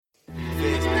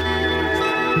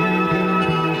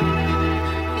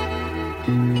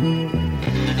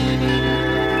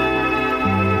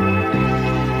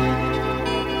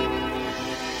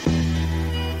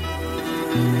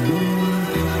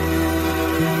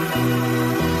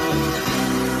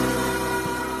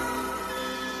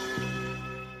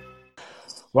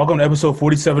Welcome to episode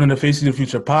 47 of the Facing the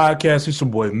Future podcast. It's your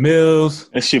boy Mills.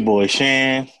 It's your boy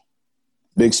Shan.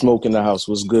 Big Smoke in the house.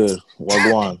 What's good?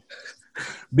 Wagwan.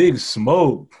 Big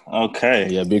Smoke. Okay.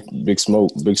 Yeah, big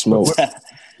Smoke. Big Smoke.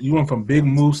 You went from Big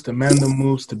Moose to Manda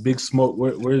Moose to Big Smoke.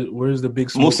 Where's the Big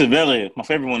Smoke? Musavelli. My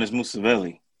favorite one is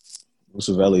Musavelli.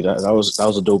 Musavelli. That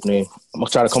was a dope name. I'm gonna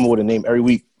try to come up with a name every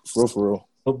week. For real.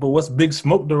 But what's Big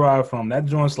Smoke derived from? That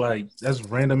joint's like, that's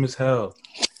random as hell.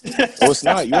 Oh, it's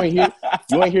not. You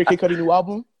ain't hear Kid Cudi new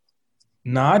album?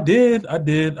 Nah, I did.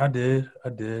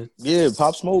 Yeah,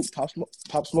 Pop Smoke,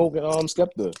 and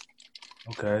Skepta.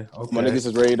 Okay. My niggas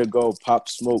is ready to go. Pop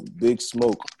Smoke, Big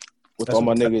Smoke, with That's all my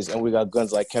what- niggas, and we got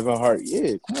guns like Kevin Hart.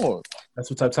 Yeah, come on. That's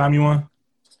what type of time you on?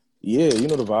 Yeah, you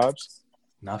know the vibes.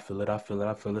 Nah, I feel it.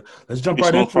 Let's jump Big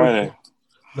right Smoke into Friday.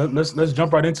 it. Let's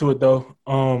jump right into it though.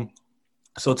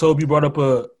 So Toby brought up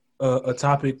a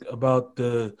topic about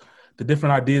the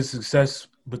different ideas of success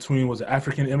between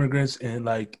African immigrants and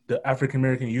like the African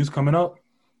American youth coming up.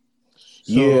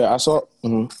 So, Yeah, I saw.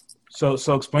 So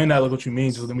explain that, like what you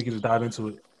mean, so then we can just dive into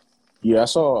it. Yeah, I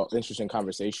saw an interesting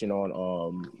conversation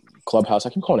on Clubhouse. I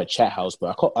keep calling it Chat House,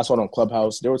 but I saw it on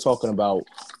Clubhouse. They were talking about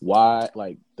why,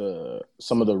 like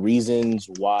some of the reasons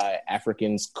why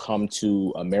Africans come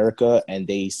to America and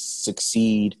they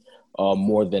succeed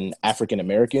more than African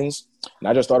Americans. And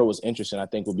I just thought it was interesting. I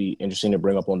think it would be interesting to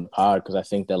bring up on the pod because I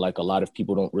think that like a lot of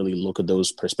people don't really look at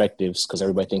those perspectives because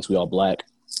everybody thinks we all black.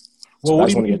 Well,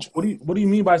 So what do you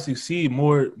mean by succeed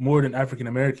more than African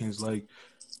Americans? Like,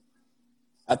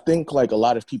 I think like a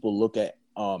lot of people look at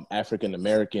African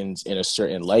Americans in a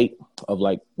certain light of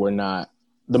like we're not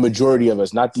the majority of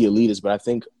us, not the elitists, but I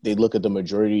think they look at the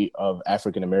majority of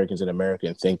African Americans in America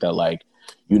and think that like,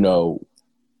 you know,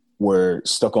 we're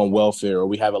stuck on welfare or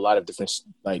we have a lot of different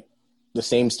like the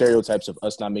same stereotypes of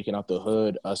us not making out the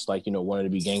hood, us like, you know, wanting to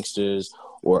be gangsters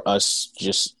or us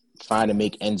just trying to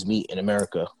make ends meet in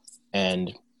America.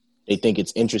 And they think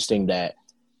it's interesting that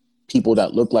people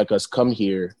that look like us come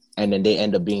here and then they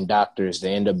end up being doctors,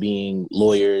 they end up being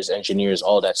lawyers, engineers,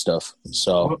 all that stuff.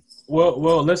 So,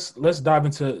 well, let's dive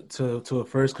into it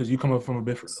first because you come up from a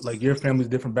different, like your family's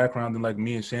different background than like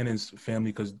me and Shannon's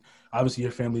family because obviously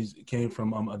your families came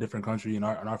from a different country and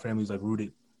our family's like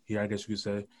rooted here, I guess you could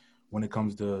say, when it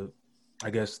comes to, I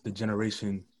guess, the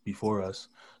generation before us.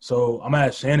 So I'm gonna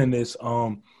ask Shannon this.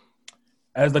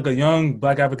 As like a young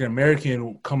Black African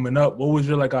American coming up, what was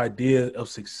your like idea of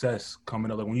success coming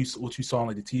up? Like what you saw on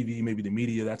like the TV, maybe the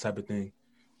media, that type of thing,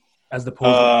 as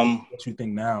opposed to what you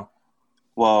think now.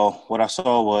 Well, what I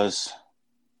saw was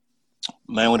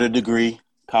man with a degree,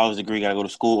 college degree, got to go to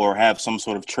school or have some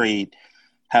sort of trade,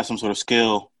 have some sort of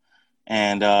skill,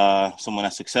 and someone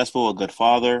that's successful, a good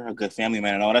father, a good family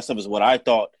man, and all that stuff is what I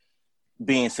thought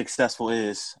being successful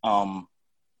is.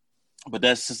 But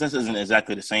that success isn't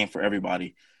exactly the same for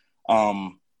everybody.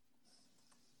 But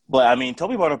I mean,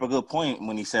 Toby brought up a good point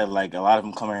when he said like a lot of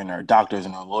them come here and are doctors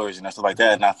and are lawyers and stuff like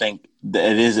that. And I think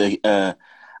that it is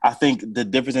I think the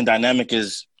difference in dynamic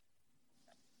is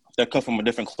they're cut from a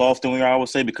different cloth than we are, I would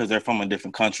say, because they're from a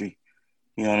different country.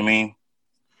 You know what I mean?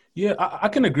 Yeah, I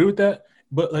can agree with that.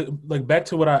 But like back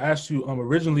to what I asked you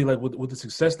originally, like with the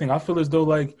success thing, I feel as though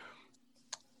like,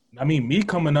 I mean, me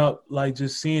coming up, like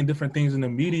just seeing different things in the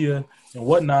media and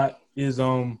whatnot is,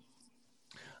 I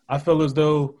feel as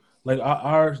though like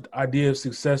our idea of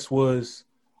success was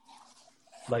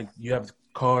like you have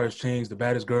cars, chains, the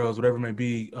baddest girls, whatever it may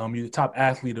be, you're the top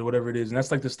athlete or whatever it is. And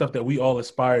that's like the stuff that we all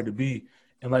aspire to be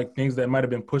and like things that might have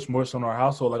been pushed more so in our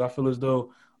household. Like I feel as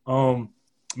though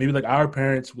maybe like our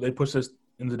parents, they pushed us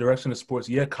in the direction of sports.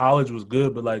 Yeah, college was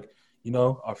good, but like, you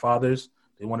know, our fathers,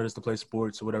 they wanted us to play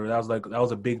sports or whatever. That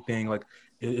was a big thing. Like,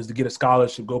 is to get a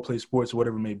scholarship, go play sports or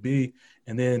whatever it may be.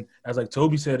 And then, as like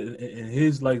Toby said, in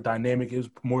his like dynamic, it was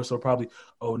more so probably,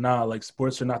 like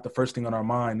sports are not the first thing on our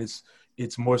mind.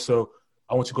 It's more so,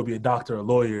 I want you to go be a doctor, a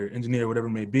lawyer, engineer, whatever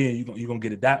it may be, and you're gonna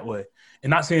get it that way.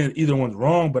 And not saying either one's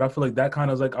wrong, but I feel like that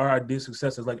kind of is like our idea of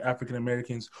success as like African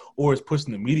Americans, or it's pushed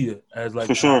in the media as like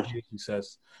For sure. idea of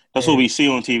success. That's what we see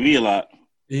on TV a lot.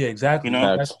 Yeah, exactly. You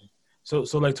know? Exactly. So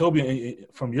like Toby,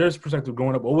 from your perspective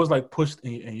growing up, what was like pushed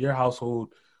in your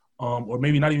household, or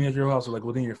maybe not even in your household, like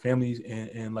within your families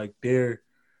and like their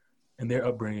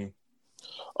upbringing?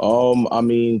 I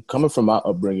mean, coming from my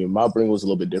upbringing was a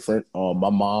little bit different.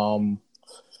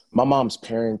 My mom's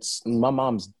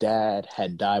dad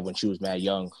had died when she was mad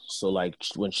young. So like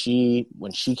when she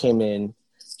came in,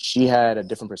 she had a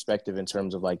different perspective in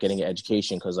terms of like getting an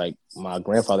education. Cause like my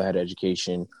grandfather had an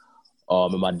education.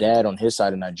 And my dad on his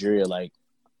side in Nigeria, like,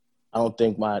 I don't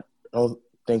think my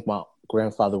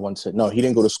grandfather he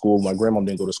didn't go to school. My grandmom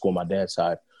didn't go to school on my dad's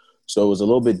side. So it was a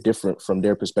little bit different from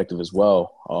their perspective as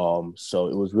well. So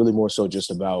it was really more so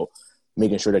just about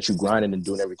making sure that you grinding and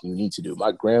doing everything you need to do.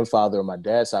 My grandfather on my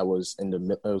dad's side was in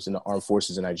the armed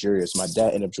forces in Nigeria. So my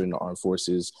dad ended up joining the armed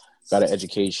forces, got an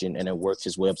education, and then worked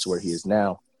his way up to where he is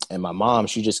now. And my mom,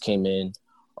 she just came in.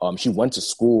 She went to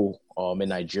school in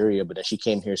Nigeria, but then she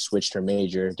came here, switched her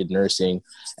major, did nursing,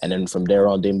 and then from there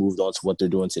on, they moved on to what they're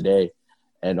doing today.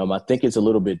 And I think it's a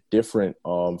little bit different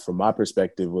from my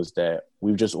perspective was that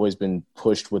we've just always been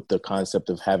pushed with the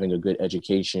concept of having a good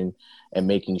education and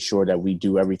making sure that we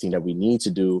do everything that we need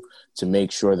to do to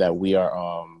make sure that we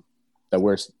are that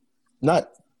we're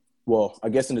not, well, I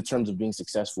guess in the terms of being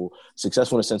successful in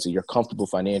the sense that you're comfortable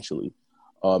financially.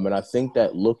 And I think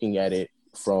that looking at it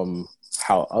from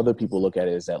how other people look at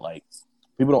it is that like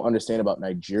people don't understand about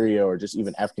Nigeria or just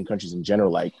even African countries in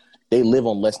general. Like they live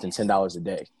on less than $10 a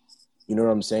day. You know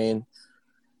what I'm saying?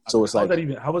 So it's how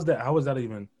like, how was that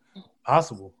even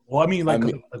possible? Well, I mean, like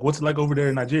what's it like over there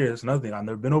in Nigeria? It's another thing. I've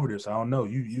never been over there, so I don't know.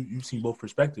 You've seen both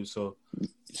perspectives, so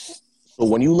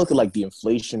when you look at like the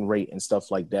inflation rate and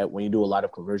stuff like that, when you do a lot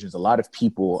of conversions, a lot of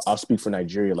people, I'll speak for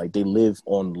Nigeria, like they live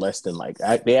on less than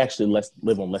they actually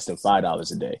live on less than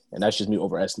 $5 a day, and that's just me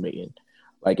overestimating.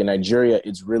 Like in Nigeria,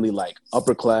 it's really like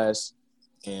upper class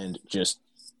and just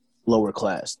lower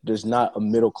class. There's not a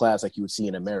middle class like you would see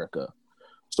in America.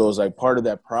 So it's like part of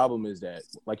that problem is that,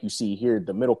 like you see here,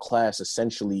 the middle class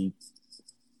essentially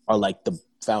are like the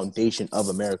foundation of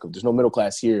America. If there's no middle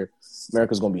class here,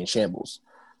 America's going to be in shambles.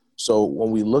 So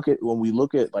when we look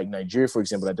at like Nigeria, for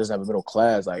example, that doesn't have a middle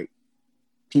class, like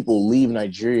people leave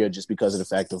Nigeria just because of the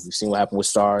fact of we've seen what happened with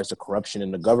SARS, the corruption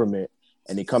in the government,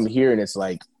 and they come here and it's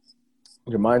like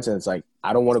your mindset is like,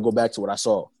 I don't want to go back to what I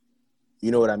saw.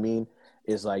 You know what I mean?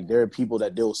 It's like there are people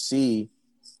that they'll see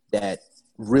that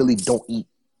really don't eat,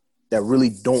 that really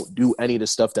don't do any of the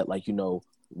stuff that like, you know,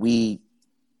 we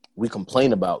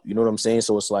complain about. You know what I'm saying?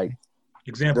 So it's like,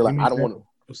 example, like, I don't want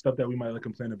to stuff that we might like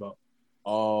complain about.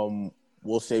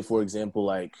 We'll say, for example,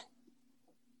 like,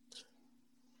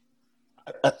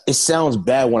 it sounds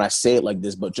bad when I say it like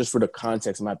this, but just for the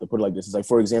context, I'm gonna have to put it like this. It's like,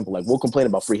 for example, like we'll complain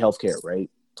about free healthcare, right?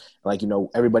 Like, you know,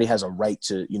 everybody has a right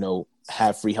to, you know,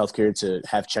 have free healthcare, to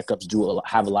have checkups,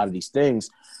 have a lot of these things.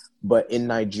 But in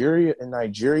Nigeria,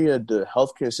 the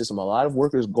healthcare system, a lot of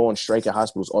workers go on strike at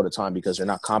hospitals all the time because they're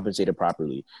not compensated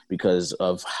properly because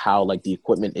of how like the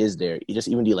equipment is there. Just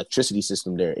even the electricity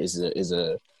system there is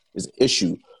an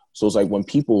issue. So it's like when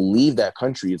people leave that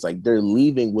country, it's like they're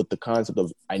leaving with the concept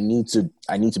of I need to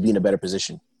be in a better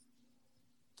position.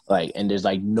 Like, and there's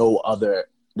no other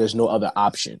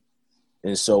option.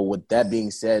 And so with that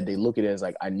being said, they look at it as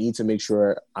like, I need to make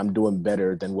sure I'm doing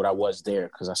better than what I was there.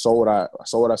 Cause I saw what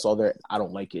I saw there. I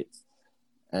don't like it.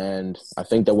 And I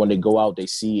think that when they go out, they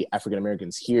see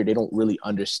African-Americans here, they don't really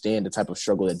understand the type of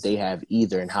struggle that they have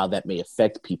either and how that may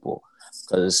affect people.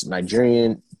 Because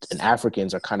Nigerian and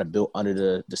Africans are kind of built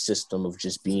under the system of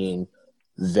just being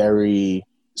very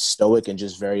stoic and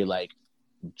just very like,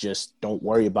 just don't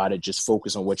worry about it. Just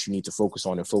focus on what you need to focus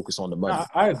on and focus on the money.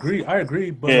 I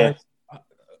agree. But Yeah.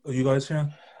 like, you guys,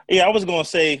 Sean? Yeah, I was going to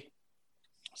say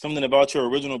something about your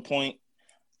original point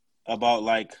about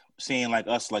like seeing like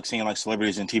us, like seeing like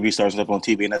celebrities and TV stars up on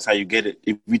TV, and that's how you get it.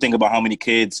 If you think about how many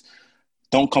kids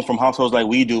don't come from households like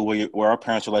we do, where our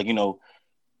parents are like, you know,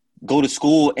 go to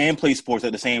school and play sports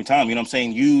at the same time. You know what I'm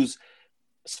saying? Use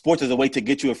sports as a way to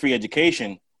get you a free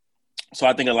education. So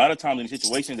I think a lot of times in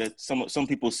situations that some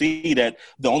people see that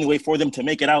the only way for them to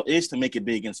make it out is to make it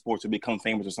big in sports or become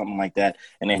famous or something like that,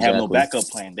 and they have no backup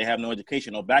plan. They have no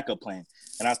education, no backup plan.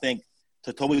 And I think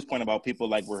to Toby's point about people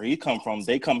like where he come from,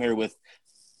 they come here with,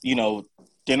 you know,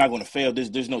 they're not going to fail.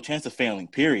 There's no chance of failing,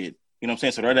 period. You know what I'm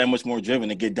saying? So they're that much more driven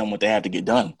to get done what they have to get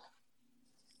done.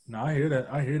 No, I hear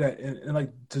that. And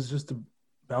like just to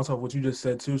bounce off what you just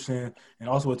said too, Shan, and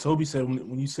also what Toby said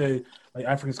when you say like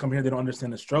Africans come here, they don't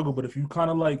understand the struggle. But if you kind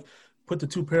of like put the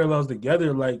two parallels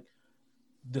together, like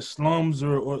the slums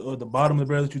or the bottom of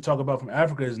the barrel that you talk about from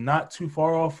Africa is not too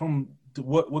far off from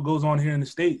what goes on here in the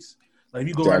States. Like if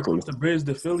you go right across the bridge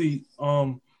to Philly,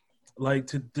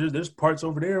 there's parts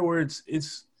over there where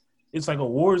it's like a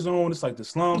war zone. It's like the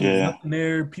slums. Yeah. There's nothing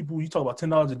there. People, you talk about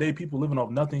 $10 a day. People living off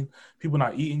nothing. People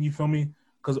not eating. You feel me?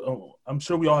 Because I'm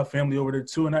sure we all have family over there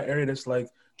too in that area. That's like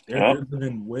they're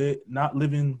not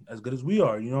living as good as we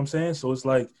are. You know what I'm saying? So it's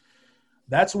like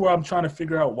that's where I'm trying to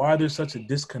figure out why there's such a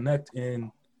disconnect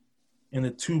in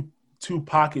the two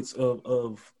pockets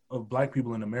of Black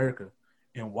people in America,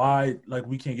 and why like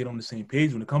we can't get on the same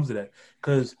page when it comes to that.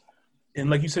 Because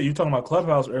and like you said, you're talking about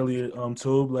Clubhouse earlier,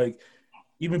 Tobe. Like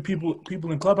even people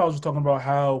in Clubhouse were talking about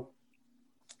how,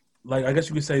 like I guess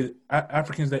you could say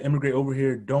Africans that immigrate over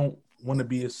here don't want to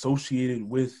be associated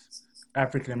with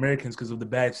African Americans because of the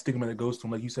bad stigma that goes to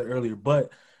them, like you said earlier.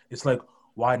 But it's like,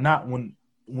 why not? When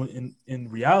in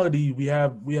reality, we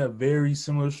have very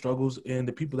similar struggles, and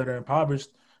the people that are impoverished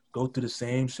go through the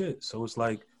same shit. So it's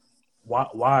like,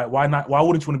 why not? Why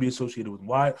wouldn't you want to be associated with them?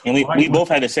 Why? And we both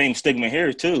had the same stigma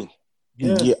here too.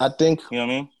 Yeah, I think. You know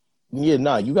what I mean? Yeah,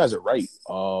 nah, you guys are right.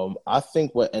 I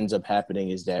think what ends up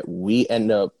happening is that we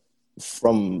end up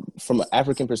from an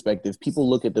African perspective, people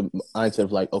look at the mindset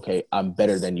of like, okay, I'm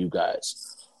better than you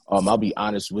guys. I'll be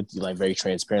honest with you, like very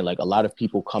transparent. Like a lot of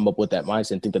people come up with that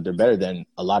mindset and think that they're better than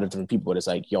a lot of different people, but it's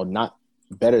like, you're not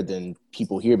better than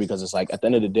people here, because it's like at the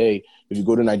end of the day, if you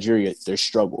go to Nigeria, there's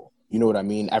struggle. You know what I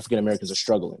mean? African Americans are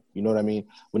struggling. You know what I mean?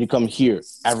 When you come here,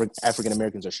 African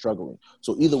Americans are struggling.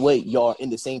 So either way, y'all are in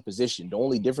the same position. The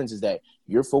only difference is that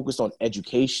you're focused on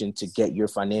education to get your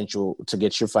financial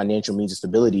means of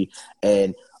stability,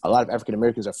 and a lot of African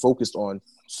Americans are focused on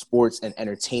sports and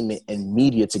entertainment and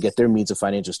media to get their means of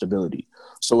financial stability.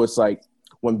 So it's like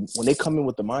when they come in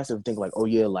with the mindset of thinking like, oh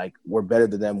yeah, like we're better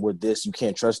than them, we're this, you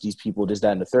can't trust these people, this,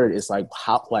 that, and the third. It's like,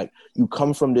 how, like you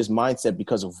come from this mindset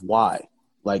because of why?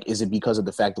 Like, is it because of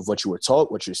the fact of what you were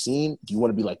taught, what you're seeing? Do you want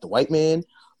to be like the white man?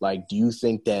 Like, do you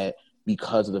think that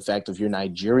because of the fact of you're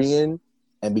Nigerian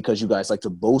and because you guys like to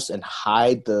boast and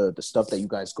hide the stuff that you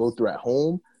guys go through at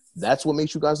home, that's what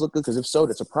makes you guys look good? Because if so,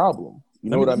 that's a problem. You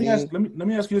know what I mean? Let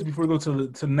me ask you this before we go to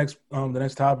the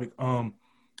next topic.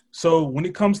 So when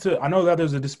it comes to, I know that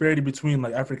there's a disparity between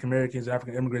like African Americans and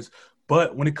African immigrants,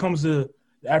 but when it comes to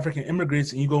the African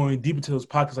immigrants and you go in deep into those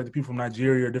pockets, like the people from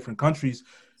Nigeria or different countries,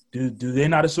 do they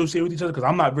not associate with each other? Because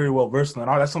I'm not very well versed in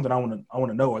that. That's something I want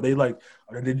to know. Are they like,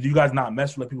 do you guys not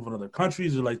mess with like people from other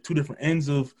countries, or like two different ends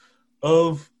of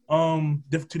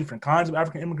two different kinds of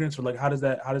African immigrants, or like how does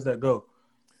that go?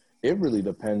 It really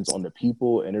depends on the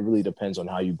people, and it really depends on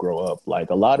how you grow up.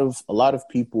 Like a lot of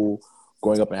people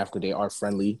growing up in Africa, they are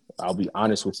friendly. I'll be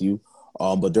honest with you,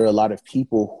 but there are a lot of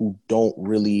people who don't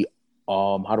really.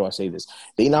 How do I say this?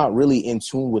 They're not really in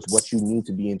tune with what you need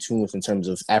to be in tune with in terms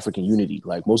of African unity.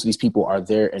 Like most of these people are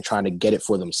there and trying to get it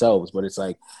for themselves, but it's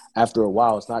like after a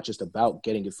while, it's not just about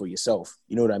getting it for yourself.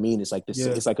 You know what I mean? It's like this.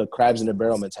 Yeah. It's like a crabs in a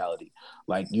barrel mentality.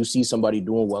 Like you see somebody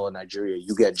doing well in Nigeria,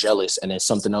 you get jealous, and then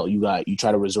something else you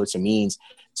try to resort to means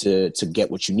to get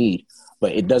what you need,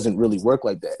 but it doesn't really work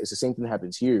like that. It's the same thing that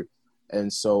happens here,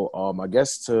 and so I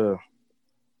guess to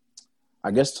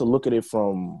look at it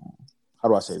from, how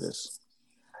do I say this?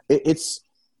 It's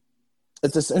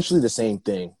essentially the same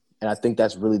thing. And I think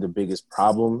that's really the biggest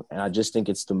problem. And I just think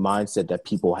it's the mindset that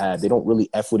people have. They don't really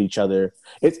F with each other.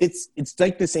 It's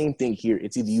like the same thing here.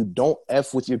 It's either you don't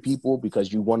F with your people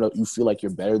because you feel like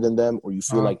you're better than them, or you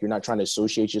feel like you're not trying to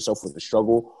associate yourself with the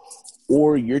struggle,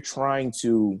 or you're trying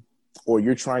to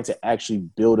actually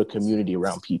build a community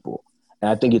around people. And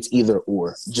I think it's either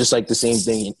or, just like the same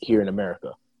thing here in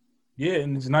America. Yeah,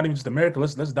 and it's not even just America.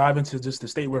 Let's dive into just the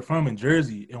state we're from in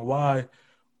Jersey, and why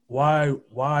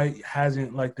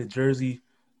hasn't like the Jersey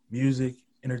music,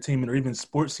 entertainment, or even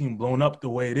sports scene blown up the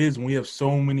way it is when we have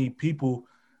so many people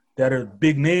that are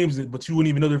big names, but you wouldn't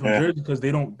even know they're from Jersey because they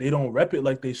don't rep it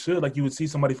like they should. Like you would see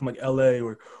somebody from like LA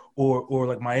or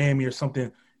like Miami or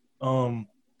something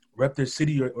rep their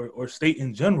city or state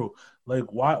in general. Like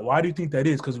why do you think that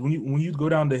is? Because when you go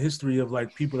down the history of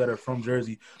like people that are from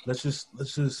Jersey, let's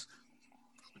just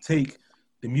take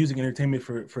the music and entertainment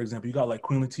for example. You got like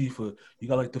Queen Latifah, you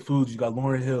got like the Foods, you got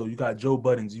Lauryn Hill, you got Joe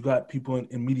Buttons, you got people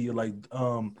in media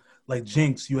like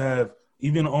Jinx. You have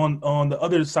even on the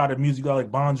other side of music, you got like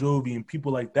Bon Jovi and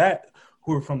people like that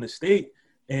who are from the state.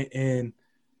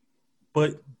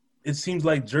 But it seems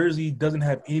like Jersey doesn't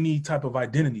have any type of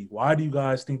identity. Why do you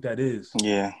guys think that is?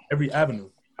 Yeah, every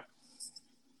avenue.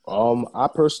 I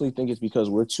personally think it's because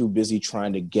we're too busy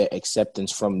trying to get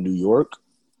acceptance from New York.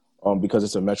 Because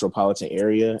it's a metropolitan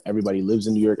area. Everybody lives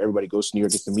in New York. Everybody goes to New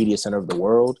York. It's the media center of the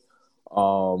world.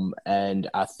 And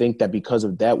I think that because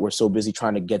of that, we're so busy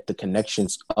trying to get the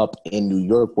connections up in New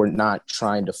York. We're not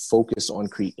trying to focus on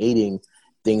creating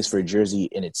things for Jersey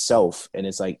in itself. And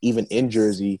it's like, even in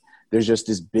Jersey, there's just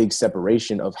this big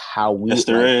separation of how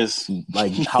is.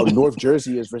 Like how North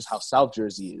Jersey is versus how South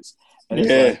Jersey is. And it's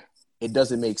like, it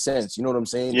doesn't make sense. You know what I'm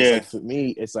saying? Yeah. It's like, for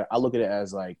me, it's like, I look at it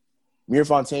as like, Mir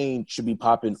Fontaine should be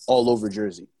popping all over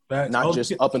Jersey, not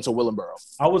just up until Willingboro.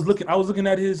 I was looking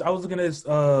at his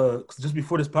just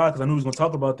before this pod, because I knew he was going to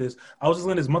talk about this. I was just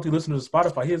looking at his monthly listeners on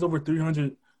Spotify. He has over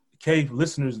 300K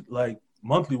listeners like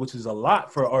monthly, which is a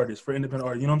lot for an artist, for independent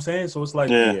art. You know what I'm saying? So it's like,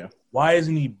 why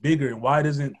isn't he bigger? And why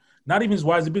isn't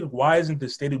the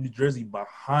state of New Jersey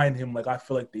behind him? Like I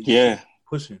feel like they should be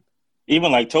pushing.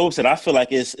 Even like Tobe said, I feel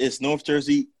like it's North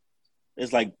Jersey.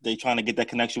 it's like they trying to get that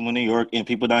connection with New York, and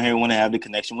people down here want to have the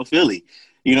connection with Philly.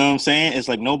 You know what I'm saying? It's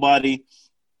like nobody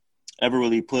ever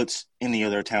really puts any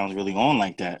of their towns really on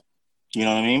like that. You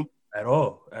know what I mean? At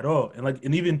all.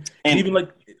 And even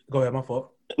like, go ahead, my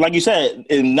fault. Like you said,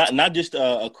 and not just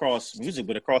across music,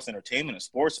 but across entertainment and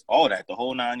sports, all that, the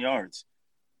whole 9 yards.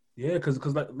 Yeah,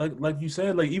 because like you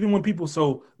said, like even when people,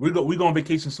 so we go on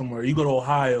vacation somewhere. You go to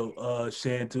Ohio,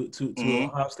 Shan, to Mm-hmm.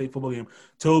 Ohio State football game.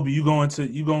 Toby, you go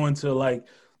into like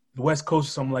the West Coast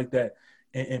or something like that,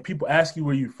 and people ask you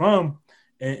where you're from,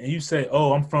 and you say,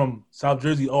 oh, I'm from South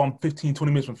Jersey. Oh, I'm 15,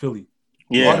 20 minutes from Philly.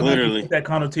 You Yeah, automatically literally. get that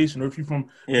connotation. Or if you're from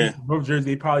North Jersey,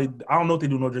 they probably, I don't know if they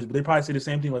do North Jersey, but they probably say the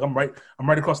same thing. Like I'm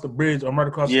right across the bridge. I'm right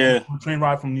across the train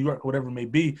ride from New York, or whatever it may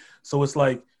be. So it's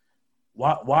like,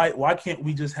 why can't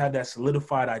we just have that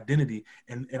solidified identity?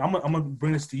 And I'm gonna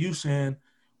bring this to you, Shan.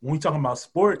 When we talking about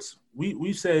sports,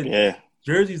 we said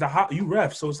Jersey's a hot, you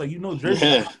ref, so it's like, Jersey's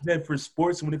a hotbed for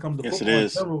sports. And when it comes to football in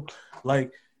general,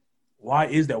 like, why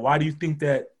is that? Why do you think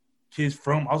that kids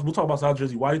from, we'll talk about South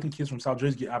Jersey, why do you think kids from South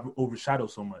Jersey get overshadowed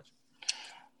so much?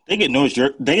 They get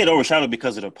overshadowed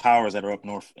because of the powers that are up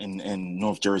north in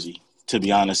North Jersey, to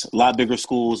be honest. A lot bigger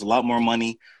schools, a lot more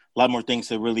money, a lot more things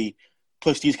to really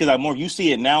push these kids out more. You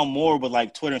see it now more with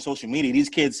like Twitter and social media. These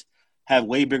kids have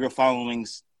way bigger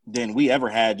followings than we ever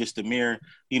had just a mere,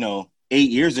 8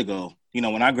 years ago.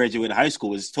 When I graduated high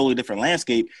school, it was a totally different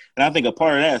landscape. And I think a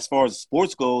part of that, as far as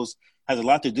sports goes, has a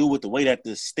lot to do with the way that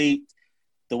the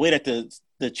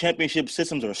championship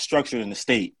systems are structured in the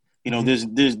state.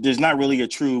 There's not really a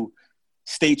true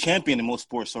state champion in most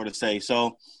sports, sort of say.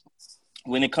 So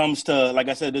when it comes to, like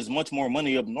I said, there's much more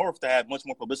money up north to have much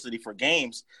more publicity for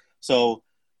games. So,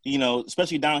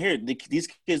 especially down here, these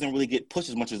kids don't really get pushed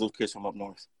as much as those kids from up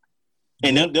north.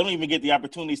 And they don't even get the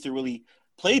opportunities to really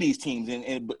play these teams.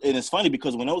 And it's funny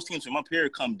because when those teams from up here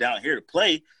come down here to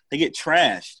play, they get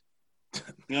trashed.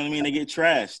 You know what I mean? They get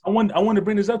trashed. I want to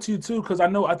bring this up to you too, because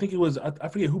I think it was, I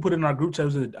forget who put it in our group chat.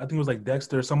 I think it was like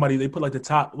Dexter or somebody. They put like the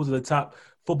top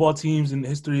football teams in the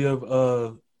history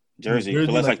of Jersey for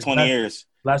the last like 20 years.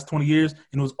 Last 20 years,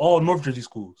 and it was all North Jersey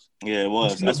schools. Yeah, it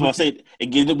was. That's why I say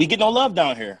we get no love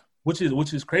down here. Which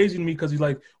is crazy to me, because he's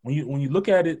like, when you look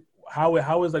at it,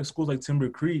 how is like schools like Timber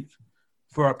Creek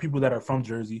for our people that are from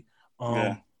Jersey,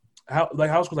 how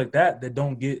schools like that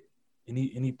don't get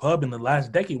any pub in the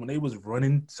last decade when they was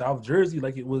running South Jersey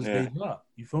like it was their job.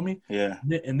 You feel me? Yeah.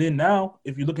 And then now,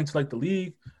 if you look into like the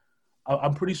league,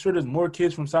 I'm pretty sure there's more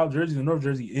kids from South Jersey than North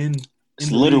Jersey in it's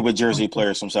littered with Jersey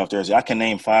players from South Jersey. I can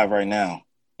name 5 right now.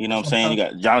 You know what I'm saying? You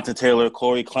got Jonathan Taylor,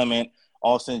 Corey Clement,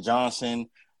 Austin Johnson.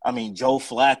 Joe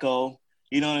Flacco.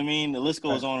 You know what I mean? The list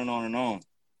goes on and on and on.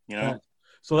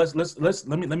 So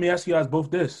let me ask you guys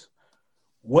both this: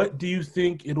 what do you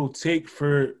think it'll take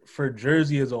for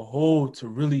Jersey as a whole to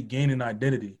really gain an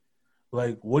identity?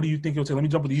 Like, what do you think it'll take? Let me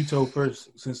jump with Uto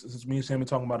first, since me and Sam are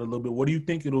talking about it a little bit. What do you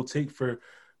think it'll take for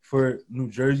New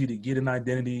Jersey to get an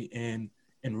identity and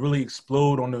really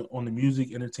explode on the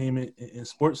music, entertainment, and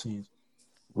sports scenes?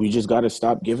 We just got to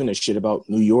stop giving a shit about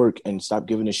New York and stop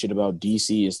giving a shit about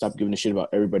DC and stop giving a shit about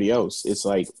everybody else. It's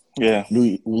like,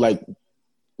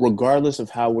 regardless of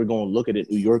how we're going to look at it,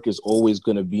 New York is always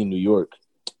going to be New York.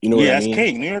 You know what I mean? Yeah, it's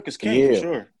king. New York is king for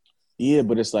sure. Yeah,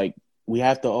 but it's like we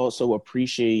have to also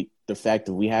appreciate the fact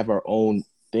that we have our own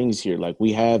things here. Like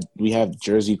we have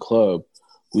Jersey Club.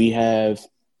 We have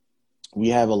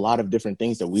a lot of different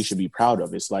things that we should be proud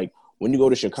of. It's like when you go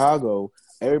to Chicago,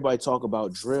 everybody talk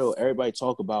about drill. Everybody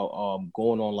talk about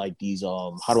going on like these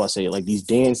how do I say it? Like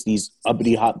these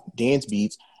uppity hot dance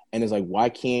beats. And it's like, why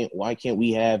can't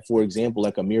we have, for example,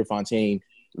 like Amir Fontaine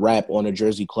rap on a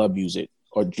Jersey Club music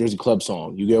or Jersey Club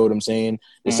song? You get what I'm saying?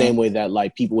 The same way that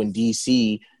like people in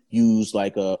DC use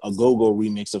like a go-go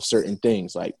remix of certain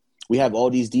things. Like we have all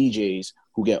these DJs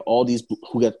who get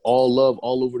all love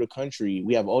all over the country.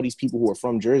 We have all these people who are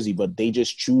from Jersey, but they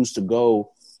just choose to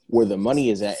go where the money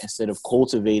is at instead of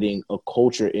cultivating a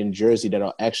culture in Jersey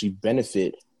that'll actually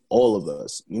benefit all of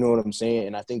us. You know what I'm saying?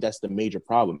 And I think that's the major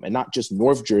problem. And not just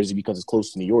North Jersey because it's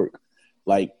close to New York.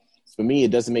 Like, for me,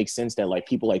 it doesn't make sense that, like,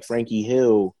 people like Frankie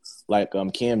Hill, like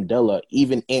Cam Della,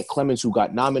 even Ant Clements, who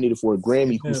got nominated for a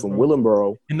Grammy, who's from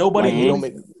Willenboro. And nobody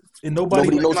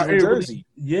knows from Jersey.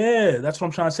 Yeah, that's what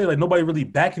I'm trying to say. Like, nobody really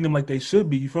backing them like they should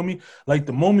be. You feel me? Like,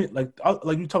 the moment, like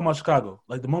you talking about Chicago.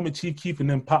 Like, the moment Chief Keef and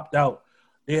them popped out,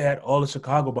 they had all of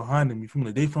Chicago behind them. You feel me?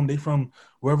 Like they from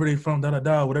wherever they from,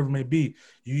 whatever it may be.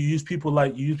 You use people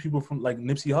from like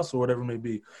Nipsey Hussle, whatever it may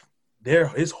be.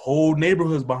 His whole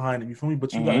neighborhood's behind him. You feel me?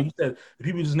 But you got, you said the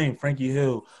people just named Frankie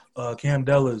Hill, Cam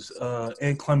Dellas,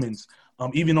 Ant Clements,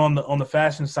 Even on the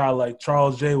fashion side, like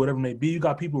Charles J, whatever it may be, you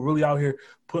got people really out here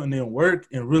putting in work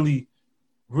and really,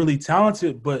 really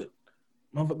talented, but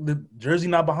the jersey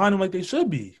not behind them like they should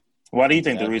be. Why do you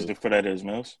think the reason for that is,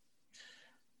 Mills?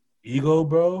 Ego,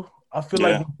 bro. I feel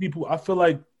like when people. I feel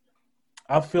like.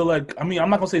 I mean, I'm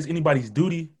not gonna say it's anybody's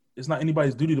duty. It's not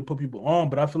anybody's duty to put people on,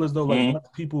 but I feel as though like once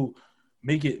people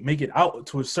make it out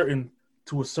to a certain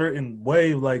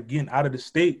way of like getting out of the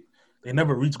state, they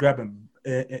never reach back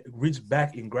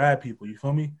and grab people. You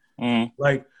feel me?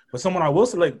 Like, but someone I will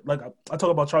say like I talk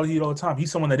about Charlie Heat all the time.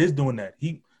 He's someone that is doing that.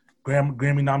 He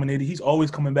Grammy nominated. He's always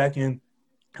coming back in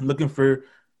and looking for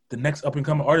the next up and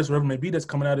coming artist, whoever it may be, that's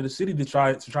coming out of the city to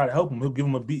try to help him. He'll give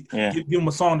him a beat, give him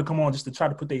a song to come on just to try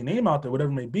to put their name out there, whatever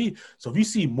it may be. So if you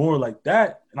see more like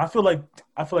that, and I feel like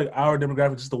our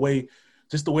demographic, just the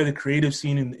way the creative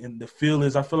scene and the feel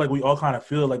is, I feel like we all kind of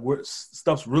feel like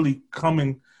stuff's really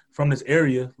coming from this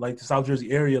area, like the South Jersey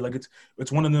area. Like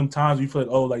it's one of them times where you feel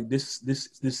like, oh, like this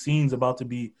scene's about to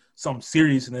be something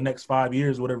serious in the next 5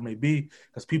 years, whatever it may be,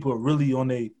 because people are really on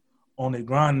their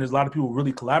grind. And there's a lot of people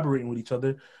really collaborating with each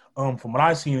other. From what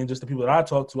I've seen and just the people that I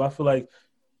talk to, I feel like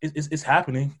it's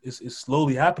happening. It's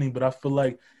slowly happening, but I feel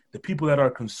like the people that are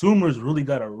consumers really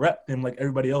got to rep them like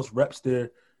everybody else reps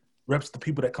the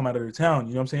people that come out of their town,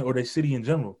 you know what I'm saying, or their city in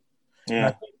general.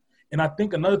 Yeah. And I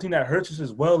think another thing that hurts us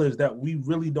as well is that we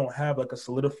really don't have like a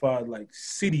solidified like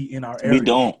city in our area. We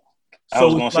don't. So I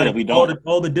was going to say that we don't.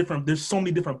 All the different, there's so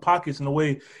many different pockets in the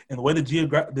way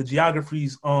the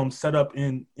geography's set up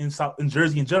in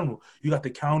Jersey in general. You got the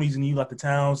counties and you got the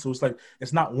towns, so it's like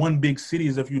it's not one big city.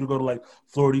 As if you were to go to like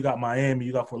Florida, you got Miami,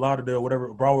 you got Fort Lauderdale,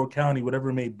 whatever, Broward County, whatever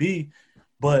it may be.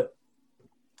 But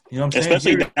you know what I'm saying?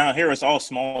 Especially down here, it's all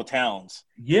small towns.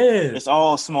 Yeah, it's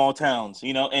all small towns.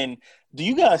 You know, and do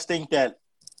you guys think that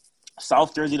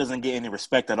South Jersey doesn't get any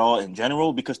respect at all in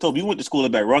general? Because Toby, you went to school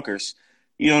at Rutgers.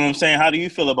 You know what I'm saying? How do you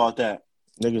feel about that?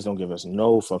 Niggas don't give us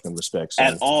no fucking respect,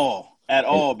 son. At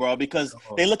all, bro. Because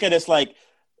they look at us like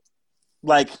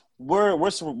we're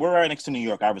right next to New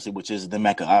York, obviously, which is the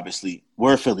Mecca. Obviously,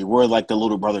 we're Philly. We're like the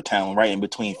little brother town, right in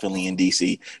between Philly and DC.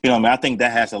 You know what I mean? I think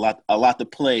that has a lot to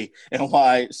play in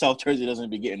why South Jersey doesn't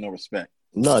be getting no respect.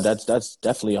 No, that's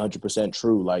definitely 100%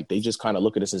 true. Like they just kind of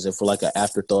look at us as if we're like an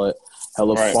afterthought,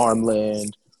 hella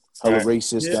farmland. Hella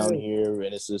racist down here,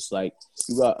 and it's just like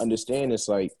you gotta understand. It's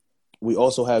like we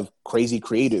also have crazy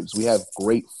creatives. We have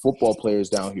great football players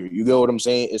down here. You get what I'm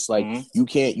saying? It's like you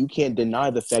can't deny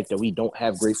the fact that we don't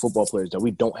have great football players, that we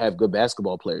don't have good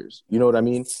basketball players. You know what I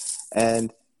mean?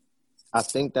 And I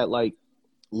think that like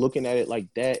looking at it like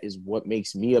that is what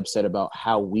makes me upset about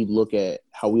how we look at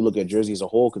Jersey as a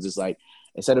whole. Because it's like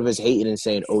instead of us hating and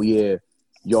saying, "Oh yeah,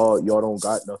 y'all don't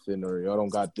got nothing," or "y'all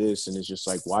don't got this," and it's just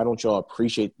like, why don't y'all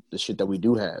appreciate the shit that we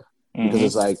do have?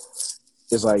 Because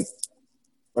it's like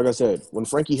I said, when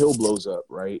Frankie Hill blows up,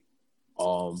 right?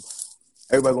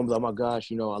 Everybody gonna be like, "Oh my gosh,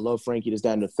 you know, I love Frankie, this,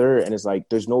 that, and the third." And it's like,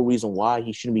 there's no reason why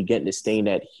he shouldn't be getting the stain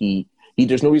that he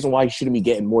there's no reason why he shouldn't be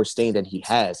getting more stain than he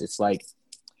has. It's like,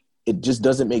 it just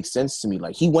doesn't make sense to me.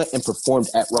 Like, he went and performed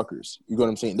at Rutgers. You know what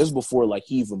I'm saying? This is before, like,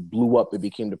 he even blew up and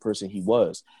became the person he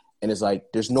was. And it's like,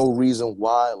 there's no reason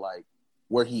why, like,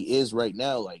 where he is right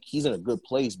now, like, he's in a good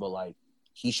place, but, like,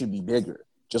 he should be bigger.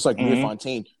 Just like Lear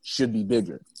Fontaine should be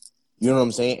bigger. You know what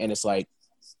I'm saying? And it's like,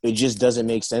 it just doesn't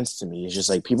make sense to me. It's just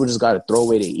like, people just got to throw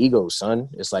away their egos, son.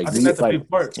 It's like, I think that's a big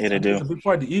part. Yeah, they do. That's a big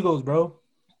part of the egos, bro.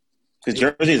 Because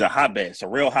Jersey is a hotbed. It's a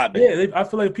real hotbed. Yeah, I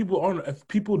feel like if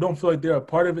people don't feel like they're a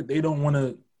part of it, they don't want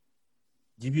to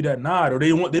give you that nod, or they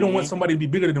don't want somebody to be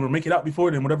bigger than them or make it out before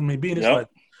them, whatever it may be. And it's like,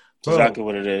 bro, exactly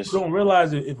what it is. You don't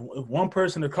realize if one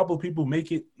person, a couple of people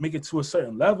make it to a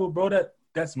certain level, bro,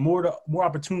 that's more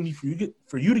opportunity for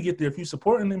you to get there if you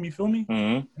supporting them. You feel me?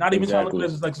 Not even trying to look at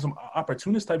it as like some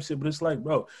opportunist type shit, but it's like,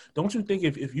 bro, don't you think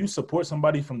if you support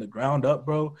somebody from the ground up,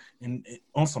 bro, and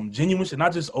on some genuine shit,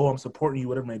 not just I'm supporting you,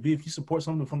 whatever it may be. If you support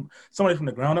somebody from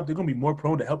the ground up, they're gonna be more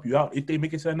prone to help you out if they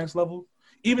make it to that next level,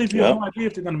 even if you have no idea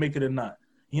if they're gonna make it or not.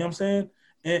 You know what I'm saying?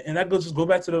 And that goes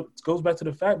back to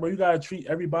the fact, bro. You gotta treat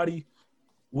everybody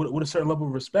with a certain level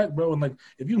of respect, bro. And like,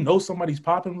 if you know somebody's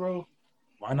popping, bro,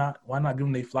 why not give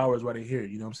them their flowers while they're here?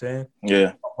 You know what I'm saying?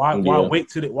 Yeah. Why wait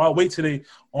till they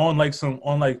on like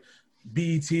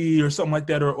BET or something like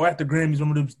that, or at the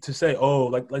Grammys to say,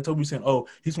 like Toby was saying,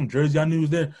 he's from Jersey, I knew he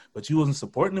was there, but you wasn't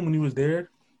supporting him when he was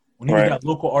there, when he was that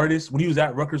local artist, when he was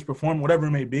at Rutgers performing, whatever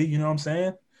it may be. You know what I'm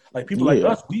saying? Like, people like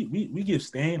us, we give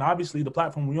Stain, obviously the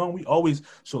platform we on, we always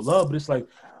show love, but it's like,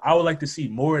 I would like to see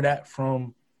more of that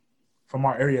from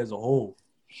our area as a whole.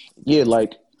 Yeah,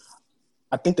 like,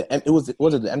 I think the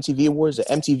MTV Awards? The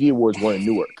MTV Awards were in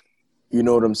Newark. You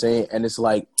know what I'm saying? And it's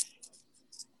like,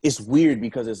 it's weird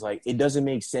because it's like it doesn't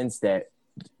make sense that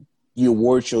the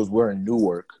award shows were in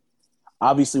Newark.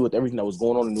 Obviously, with everything that was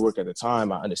going on in Newark at the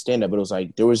time, I understand that, but it was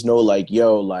like there was no like,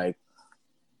 yo, like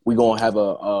we gonna have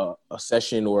a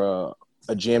session or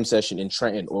a jam session in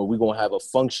Trenton, or we gonna have a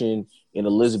function in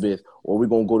Elizabeth, or we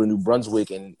gonna go to New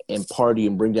Brunswick and party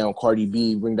and bring down Cardi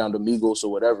B, bring down the Migos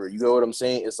or whatever. You know what I'm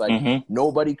saying? It's like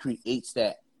nobody creates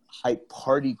that hype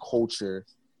party culture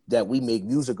that we make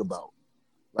music about.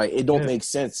 Like it don't make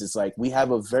sense. It's like we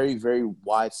have a very, very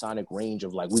wide sonic range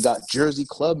of like we got Jersey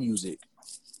club music,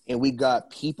 and we got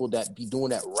people that be doing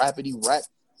that rapidy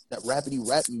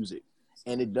rap music.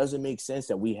 And it doesn't make sense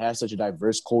that we have such a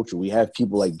diverse culture. We have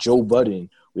people like Joe Budden.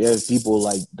 We have people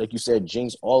like you said,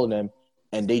 Jinx, all of them,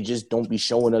 and they just don't be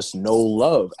showing us no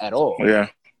love at all. Yeah,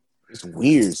 it's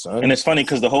weird, son. And it's funny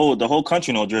because the whole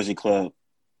country know Jersey Club.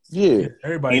 Yeah,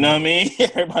 everybody. You know what I mean?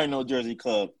 Everybody know Jersey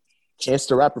Club. Chance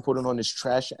the Rapper put it on this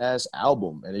trash ass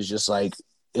album, and it's just like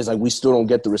we still don't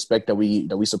get the respect that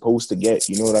we supposed to get.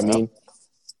 You know what I mean?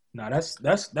 Nah,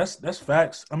 that's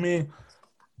facts. I mean,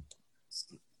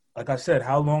 like I said,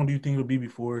 how long do you think it'll be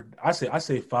before? I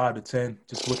say 5 to 10,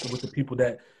 just with the people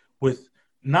that with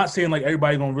not saying like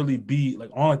everybody gonna really be like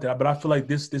on like that, but I feel like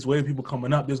this wave of people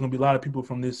coming up, there's gonna be a lot of people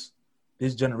from this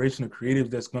generation of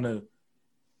creatives that's gonna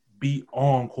be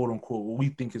on, quote unquote, what we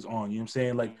think is on. You know what I'm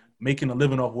saying? Like making a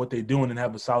living off what they're doing and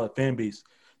have a solid fan base,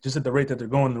 just at the rate that they're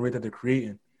going and the rate that they're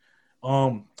creating.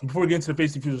 Before we get into the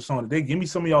Face the Future song today, give me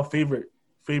some of y'all favorite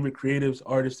creatives,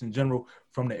 artists in general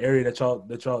from the area that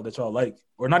y'all like,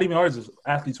 or not even artists,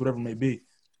 athletes, whatever it may be.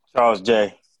 Charles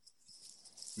J.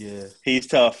 Yeah, he's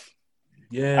tough.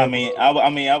 Yeah,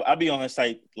 I'll be on his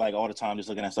site like all the time, just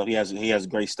looking at stuff. He has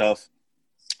great stuff,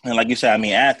 and like you said, I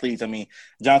mean, athletes. I mean,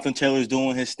 Jonathan Taylor's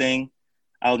doing his thing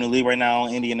out in the league right now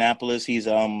in Indianapolis. He's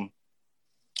been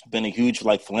a huge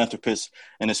like philanthropist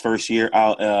in his first year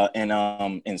out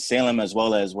in Salem, as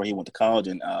well as where he went to college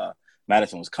in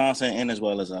Madison, Wisconsin, and as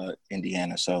well as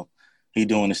Indiana. So he's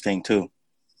doing his thing too.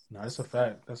 No, that's a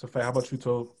fact. How about you,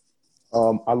 Tobe?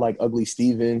 I like Ugly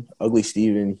Steven. Ugly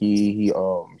Steven, he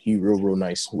real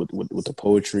nice with the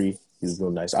poetry. He's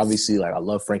real nice. Obviously, like I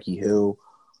love Frankie Hill.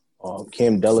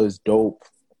 Cam Della is dope.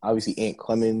 Obviously, Ant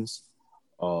Clemens.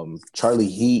 Charlie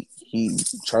Heat.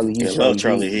 Charlie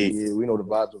Heat. Yeah, we know the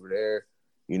vibes over there.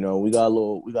 You know, we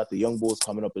got the young bulls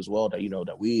coming up as well that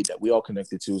we all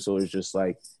connected to. So it's just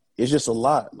a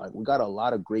lot. Like we got a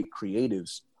lot of great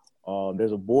creatives.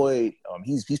 There's a boy.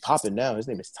 He's popping now. His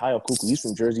name is Tyle Kuku. He's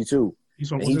from Jersey too.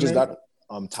 He just got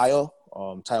Tyle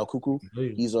Kuku.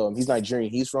 He's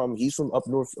Nigerian. He's from up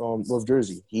north, North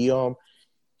Jersey.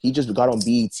 He just got on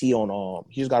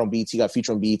BET got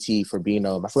featured on BET for being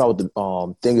I forgot what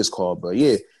the thing is called, but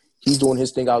yeah, he's doing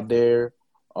his thing out there.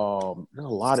 There's a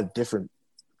lot of different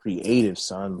creatives,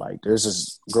 son. Like there's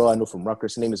this girl I know from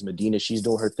Rutgers. Her name is Medina. She's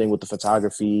doing her thing with the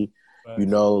photography. Right. You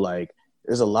know, like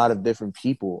there's a lot of different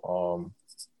people.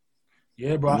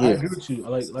 Yeah, bro, I agree with you.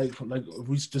 Like if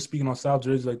we just speaking on South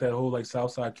Jersey, like that whole like South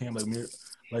Side camp,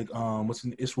 like what's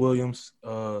in Ish Williams,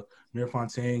 Mir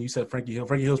Fontaine. You said Frankie Hill.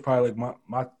 Frankie Hill's probably like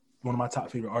my one of my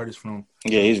top favorite artists from.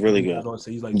 Yeah, he's really good.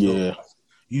 So he's like,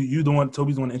 you the one.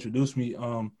 Toby's the one that introduced me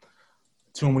to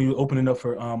him when he was opening up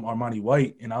for Armani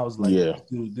White, and I was like,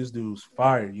 this dude's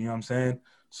fire. You know what I'm saying?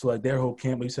 So like their whole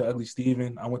camp. Like you said, Ugly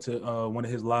Steven. I went to one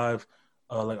of his live,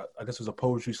 like I guess it was a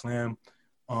poetry slam.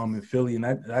 In Philly, and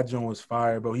that joint was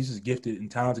fire, bro. He's just gifted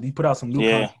and talented. He put out some new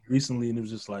content recently, and it was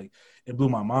just like it blew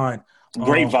my mind.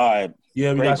 Great vibe.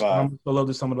 Yeah, I love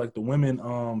this. Some of like the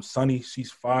women. Sunny,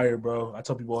 she's fire, bro. I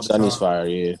tell people all the time. Sunny's fire,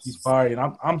 yeah. She's fire, and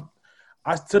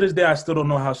I to this day I still don't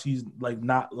know how she's like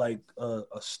not like a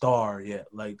star yet.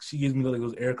 Like she gives me like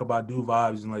those Erykah Badu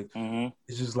vibes, and like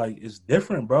it's just like it's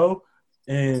different, bro.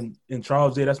 And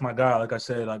Charles J, that's my guy. Like I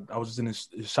said, I was just in his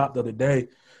shop the other day.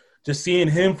 Just seeing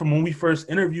him from when we first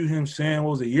interviewed him, saying what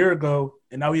was a year ago,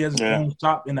 and now he has his own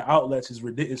shop in the outlets is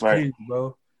ridiculous, crazy,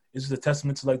 bro. It's just a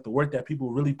testament to like the work that people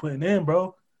really putting in,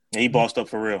 bro. Yeah, he bossed up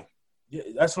for real. Yeah,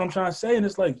 that's what I'm trying to say, and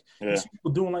it's like you see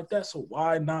people doing like that, so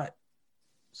why not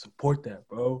support that,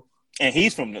 bro? And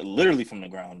he's literally from the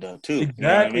ground up too.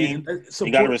 Exactly. You know what I mean?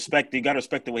 You gotta respect. You gotta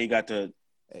respect the way he got to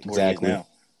where he is now.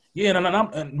 Yeah,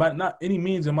 and by not any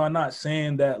means am I not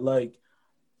saying that like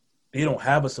they don't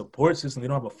have a support system, they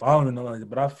don't have a following and nothing like that,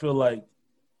 but I feel like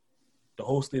the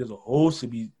whole state as a whole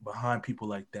should be behind people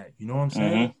like that. You know what I'm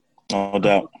saying? No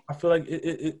doubt. I feel like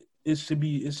it should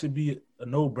be a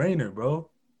no-brainer, bro.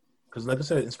 Because like I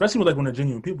said, especially with like when they're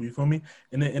genuine people, you feel me?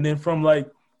 And then from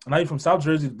like, not even from South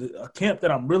Jersey, a camp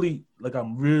that I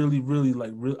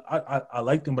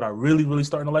like them, but I really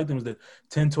starting to like them is the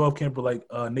 10-12 camp with like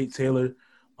Nate Taylor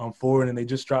forward, and they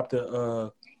just dropped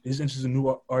They just introduced a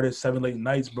new artist, Seven Late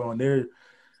Nights, bro, and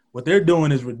what they're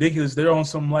doing is ridiculous. They're on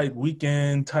some like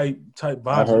weekend type vibes.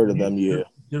 I heard of them, yeah.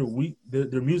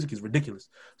 Their music is ridiculous.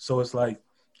 So it's like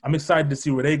I'm excited to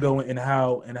see where they go and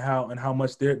how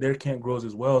much their camp grows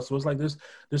as well. So it's like there's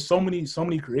so many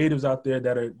creatives out there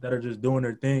that are just doing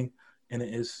their thing, and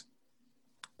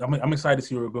I'm excited to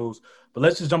see where it goes. But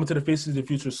let's just jump into the Faces of the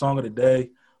Future song of the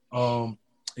day.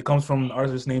 It comes from an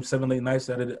artist named Seven Late Nights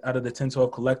out of the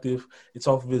 1012 Collective. It's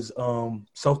off of his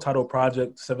self-titled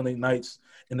project, Seven Late Nights,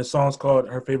 and the song's called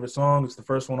Her Favorite Song. It's the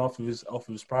first one off of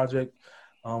his project.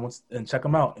 And check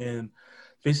them out. And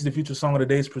Faces of the Future song of the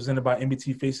day is presented by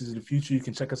MBT Faces of the Future. You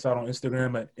can check us out on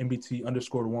Instagram at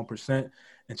MBT_1%,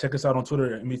 and check us out on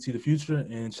Twitter at MBT the Future,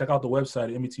 and check out the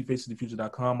website at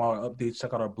MBTFacesofthefuture.com. Our updates,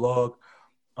 check out our blog.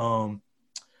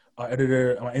 Our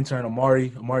editor, my intern, Amari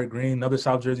Green, another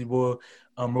South Jersey boy,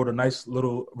 wrote a nice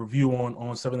little review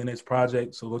on Seven Late Nights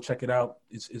project. So go check it out.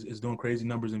 It's doing crazy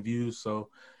numbers and views. So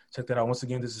check that out. Once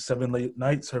again, this is Seven Late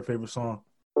Nights, Her Favorite Song.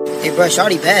 Hey, bro,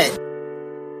 shawty bad.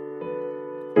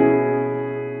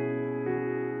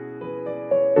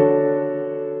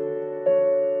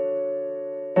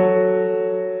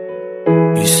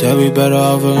 You said we better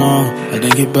off alone, I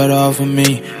think you're better off with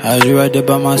me. I had you right there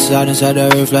by my side inside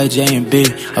the earth like J and B.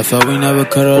 I felt we never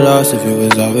could've lost if you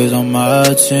was always on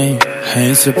my team. I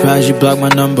ain't surprised you blocked my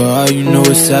number, all you knew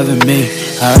was 7 me.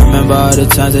 I remember all the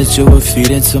times that you would feed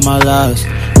into my lies.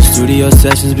 Studio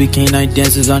sessions became night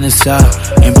dances on the side.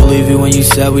 Ain't believe you when you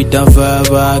said we done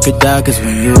forever, I could die. Cause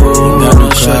when you got no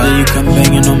shoulder, you come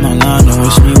banging on my line. Don't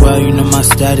wish me well, you know my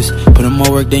status. Put in more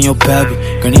work than your pappy.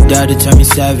 Granny died to turn me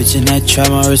savage. And that trap,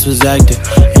 my wrist was active.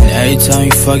 And every time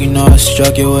you fuck, you know I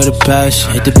struck you with a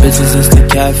passion. Hit the bitches instant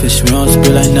catfish. We don't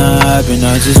spit like nothing happened.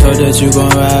 I just hope that you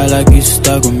gon' ride like you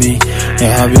stuck with me.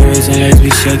 Yeah, I'll be raising legs,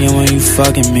 be shaking when you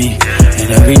fucking me. And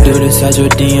every dude inside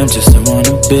your DM just to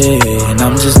wanna be. And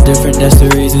I'm just different, that's the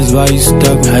reasons why you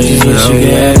stuck with me. I just wish you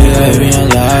could have me, baby,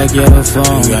 unlock your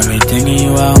phone. You got me thinking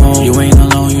you at home. You ain't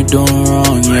alone, you doing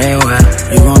wrong, yeah.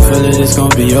 You gon' feel it, it's gon'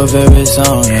 be your favorite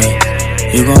song, yeah.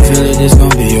 You gon' feel it, this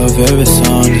gon' be your favorite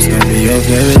song. This gon' be your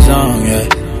favorite song, yeah.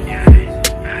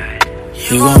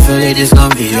 You gon' feel it, this gon'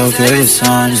 be your favorite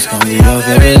song. This gon' be your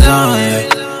favorite song, yeah.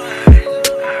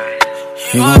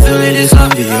 You gon' feel it, this gon'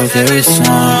 be your favorite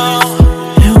song.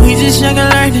 We just young and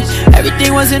learning,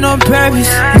 everything wasn't on purpose.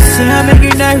 You see I make you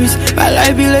nervous, my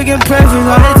life be looking perfect.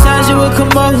 All the times you would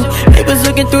come over, neighbors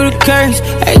looking through the curtains.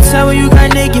 Every time when you got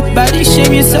naked, body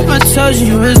shame yourself, I told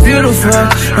you it was beautiful.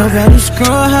 Nobody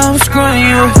screwing how I'm screwing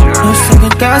you. No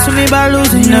second thoughts with me by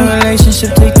losing you. No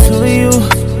relationship take two of you.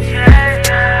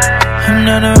 I'm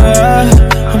not a road,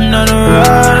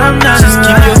 just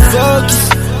keep your focus.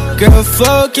 Girl,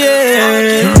 focus.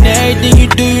 And everything you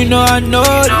do, you know I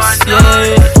notice,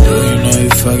 yeah. You know you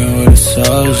fucking with a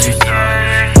soldier.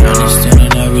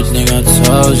 Understanding everything I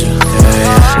told you,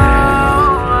 yeah.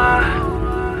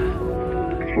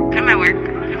 Come at work.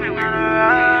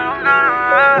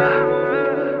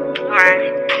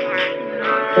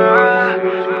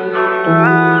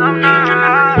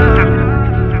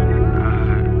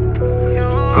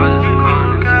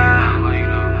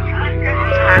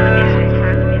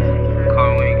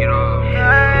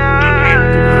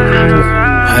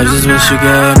 I just wish you could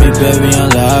have me, baby,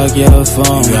 unlock your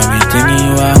phone. Got me thinking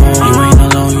you at home. You ain't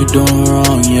alone, you doing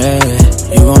wrong, yeah.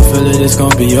 You gon' feel it, this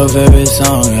gon' be your favorite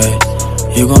song, yeah.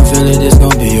 You gon' feel it, this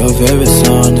gon' be your favorite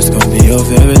song. This gon' be your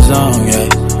favorite song, yeah.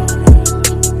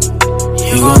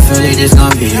 You gon' feel it, this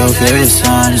gon' be your favorite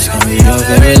song. This gon' be your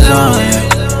favorite song, yeah.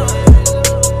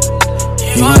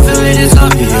 You gon' feel it, this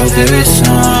gon' be your favorite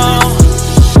song.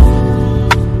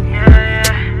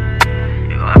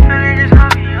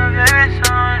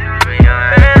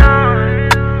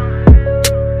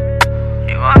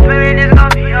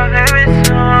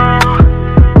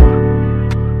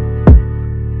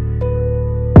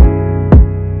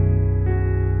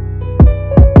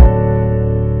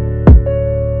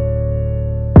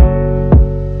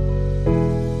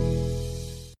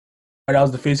 That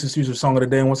was the Faces Future song of the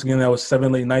day. And once again, that was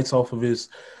Seven Late Nights off of his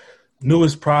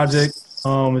newest project,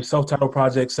 his self-titled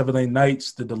project, Seven Late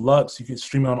Nights, the deluxe. You can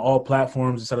stream it on all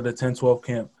platforms instead of the 1012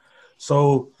 camp.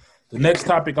 So the next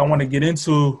topic I want to get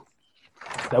into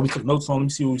that we took notes on, let me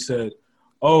see what we said.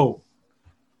 Oh,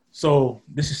 so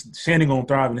this is Shannon gonna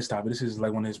thrive in this topic. This is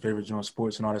like one of his favorite genre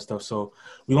sports and all that stuff. So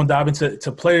we're gonna dive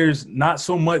into players, not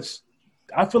so much.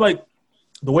 I feel like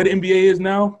the way the NBA is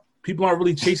now, people aren't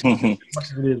really chasing as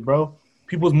much as it is, bro.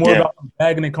 People's more about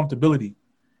bagging and comfortability.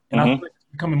 And I feel like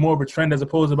it's becoming more of a trend as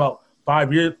opposed to about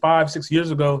 5, 6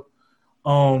 years ago,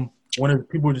 when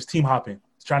people were just team hopping,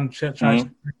 trying to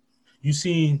you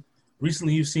seen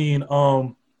recently you've seen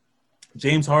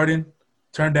James Harden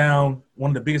turn down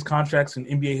one of the biggest contracts in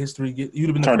NBA history. You'd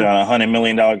have been Turned down $100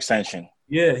 million extension.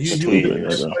 Yeah, for he 2 would have been the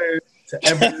years. first player to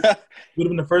ever. He would have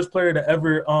been the first player to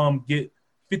ever get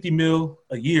 50 mil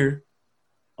a year.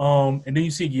 And then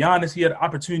you see Giannis. He had an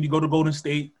opportunity to go to Golden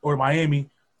State or Miami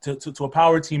to a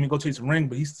power team and go chase a ring,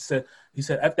 but he said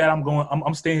 "F that,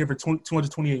 I'm staying here for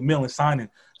 228 mil and signing."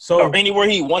 So or anywhere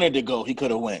he wanted to go, he could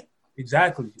have went.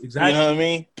 Exactly. You know what I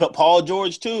mean? Paul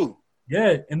George too.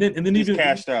 Yeah, and then He's even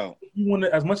cashed out. You want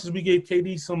as much as we gave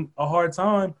KD a hard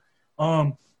time,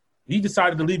 he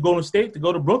decided to leave Golden State to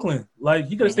go to Brooklyn. Like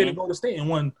he could have stayed at Golden State and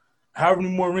won however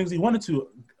many more rings he wanted to.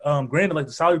 Granted, like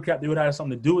the salary cap, they would have had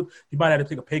something to do with. He might have to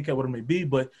take a pay cut, whatever it may be.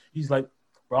 But he's like,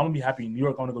 bro, I'm gonna be happy in New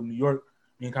York. I want to go to New York.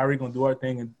 Me and Kyrie gonna do our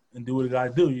thing and do what we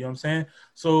gotta do. You know what I'm saying?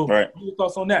 So, What are your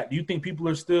thoughts on that? Do you think people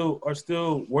are still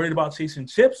worried about chasing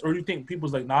chips, or do you think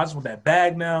people's like, nah, I just want that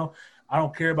bag now. I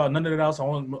don't care about none of that else. I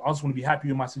just want to be happy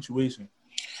with my situation.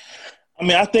 I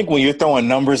mean, I think when you're throwing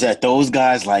numbers at those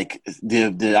guys, like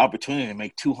the opportunity to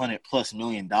make $200+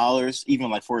 million, even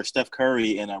like for Steph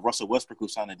Curry and Russell Westbrook, who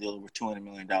signed a deal over $200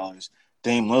 million,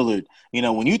 Dame Lillard,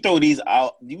 when you throw these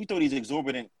out, you throw these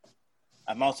exorbitant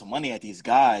amounts of money at these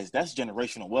guys, that's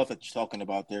generational wealth that you're talking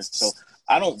about there. So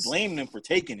I don't blame them for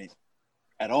taking it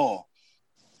at all.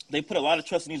 They put a lot of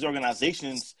trust in these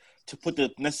organizations to put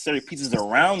the necessary pieces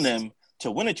around them to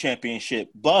win a championship,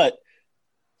 but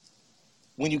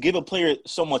when you give a player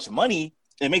so much money,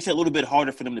 it makes it a little bit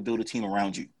harder for them to build a team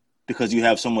around you because you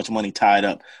have so much money tied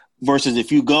up. Versus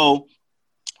if you go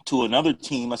to another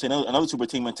team, let's say another super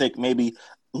team, and take maybe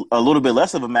a little bit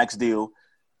less of a max deal,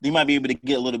 you might be able to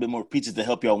get a little bit more pieces to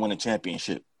help y'all win a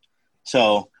championship.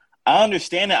 So I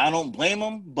understand that. I don't blame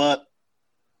them, but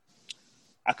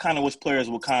I kind of wish players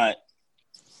would kind of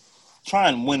try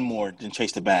and win more than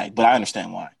chase the bag. But I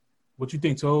understand why. What you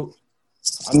think, Toad?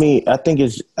 I mean, I think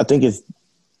it's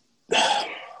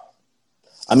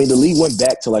the league went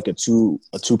back to like a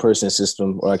two-person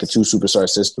system or like a 2 superstar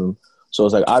system. So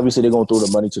it's like obviously they're going to throw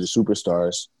the money to the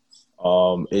superstars.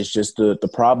 It's just the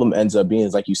problem ends up being,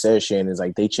 like you said, Shane, is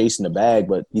like they chasing the bag,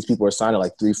 but these people are signing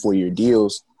like 3-4 year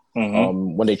deals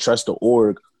when they trust the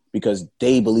org because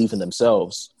they believe in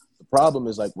themselves. The problem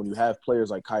is like when you have players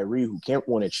like Kyrie who can't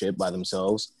win a chip by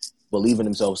themselves, believe in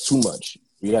themselves too much.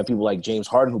 You have people like James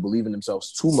Harden who believe in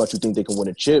themselves too much, who think they can win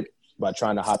a chip by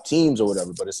trying to hop teams or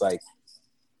whatever. But it's like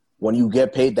when you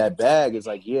get paid that bag, it's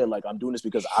like, yeah, like I'm doing this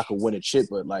because I could win a chip.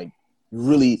 But like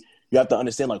really, you have to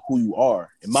understand like who you are.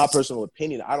 In my personal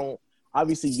opinion,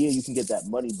 obviously, yeah, you can get that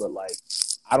money, but like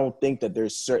I don't think that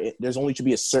there's only should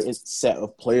be a certain set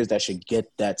of players that should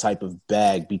get that type of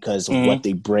bag because of what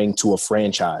they bring to a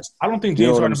franchise. I don't think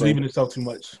James Harden believes in himself too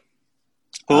much.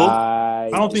 Who?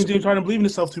 I don't think James Harden believes in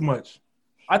himself too much.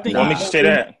 I think let me say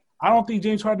that. I don't think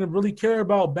James Harden really care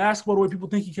about basketball the way people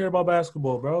think he care about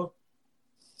basketball, bro.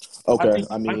 Okay,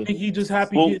 I think he just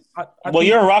happy. Well,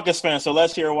 you're a Rockets fan, so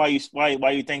let's hear why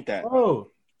you think that.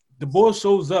 Bro, the boy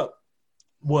shows up.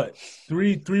 What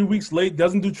 3 weeks late?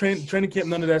 Doesn't do training camp,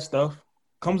 none of that stuff.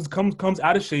 Comes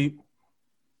out of shape.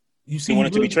 You see, he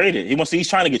wanted to be traded. He's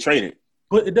trying to get traded.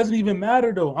 But it doesn't even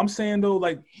matter though. I'm saying though,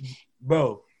 like,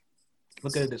 bro,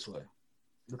 look at it this way.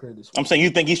 I'm saying you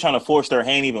think he's trying to force their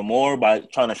hand even more by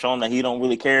trying to show them that he don't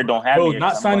really care, don't have. Bro,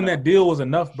 not signing that deal was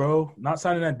enough, bro. Not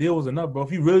signing that deal was enough, bro.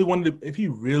 If he really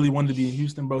wanted to be in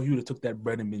Houston, bro, he would have took that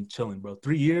bread and been chilling, bro.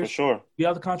 3 years, for sure. Be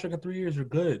out the contract in 3 years, you're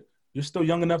good. You're still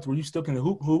young enough to where you still can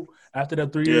hoop. After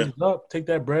that 3 years is up, take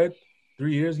that bread,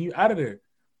 3 years, and you out of there.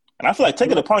 And I feel like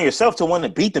take it upon yourself to want to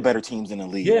beat the better teams in the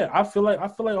league. Yeah, I feel like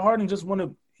Harden just want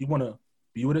to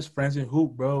be with his friends and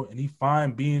hoop, bro, and he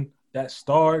fine being that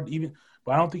star even.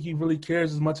 But I don't think he really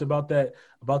cares as much about that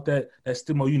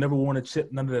stigma. You never want to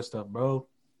chip, none of that stuff, bro.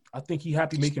 I think he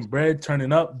happy making bread,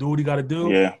 turning up, do what he got to do.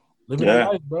 Yeah. Living his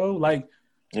life, bro. Like,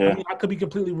 I mean, I could be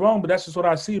completely wrong, but that's just what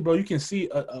I see, bro. You can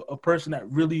see a person that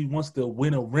really wants to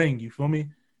win a ring. You feel me?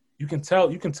 You can tell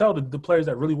the players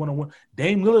that really want to win.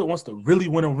 Dame Lillard wants to really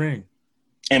win a ring.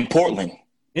 In Portland,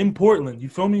 you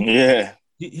feel me? Yeah.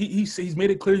 He's made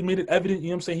it clear, he's made it evident, you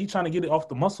know what I'm saying? He's trying to get it off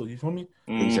the muscle, you feel me?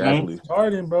 Exactly. It's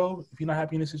Harden, bro, if you're not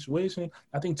happy in this situation.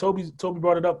 I think Toby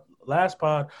brought it up last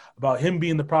pod about him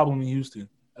being the problem in Houston,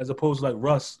 as opposed to like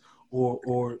Russ or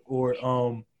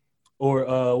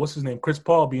what's his name, Chris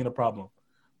Paul being a problem.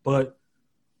 But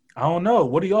I don't know.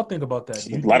 What do y'all think about that?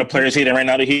 A lot of players hating right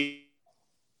now that he.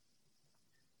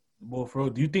 Well, bro,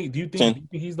 do you think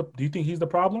he's the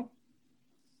problem?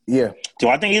 Yeah. Do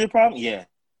I think he's the problem? Yeah.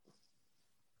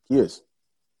 Yes.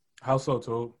 How so,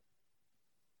 Toad?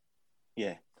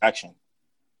 Yeah, action.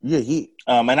 Yeah, he.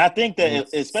 And I think that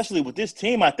especially with this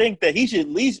team, I think that he should at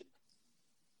least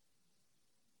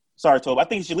Sorry, Tobe. I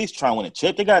think he should at least try and win a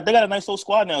chip. They got a nice little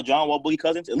squad now. John Wall, Boogie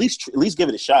Cousins. At least give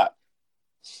it a shot.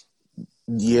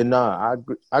 Yeah, nah,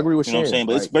 I agree with You know what I'm Shane. saying?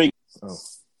 But it's very. Oh.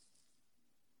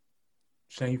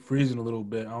 Shane, you freezing a little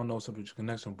bit. I don't know something with your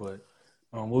connection, but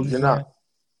what was you You're saying? not.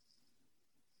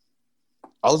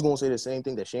 I was gonna say the same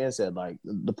thing that Shan said. Like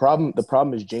the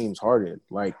problem is James Harden.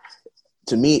 Like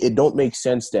to me, it don't make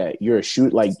sense that you're a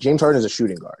shoot. Like James Harden is a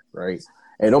shooting guard, right?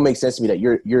 And it don't make sense to me that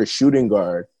you're a shooting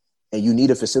guard and you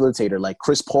need a facilitator like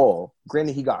Chris Paul.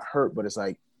 Granted, he got hurt, but it's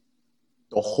like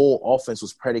the whole offense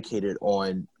was predicated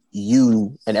on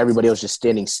you and everybody else just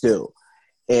standing still.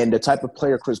 And the type of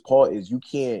player Chris Paul is,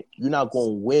 you're not going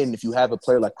to win if you have a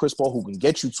player like Chris Paul who can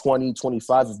get you 20,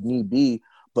 25 if need be,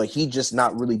 but he just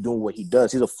not really doing what he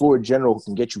does. He's a floor general who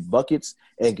can get you buckets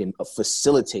and can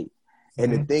facilitate.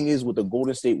 And the thing is with the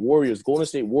Golden State Warriors,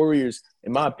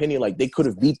 in my opinion, like they could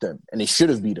have beat them and they should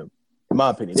have beat them. In my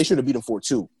opinion, they should have beat them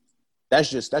 4-2. That's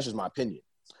just my opinion.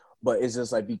 But it's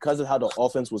just like because of how the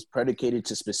offense was predicated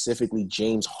to specifically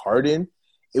James Harden,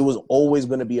 it was always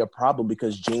going to be a problem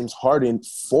because James Harden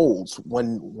folds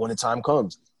when the time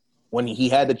comes. When he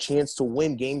had the chance to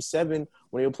win Game 7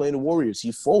 when they were playing the Warriors,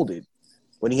 he folded.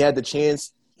 When he had the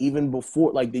chance even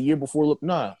before, like the year before,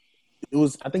 I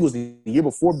think it was the year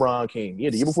before Bron came.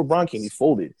 Yeah, the year before Bron came, he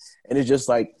folded. And it's just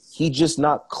like he just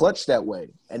not clutched that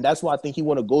way. And that's why I think he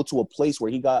want to go to a place where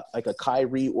he got like a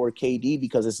Kyrie or KD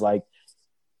because it's like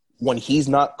when he's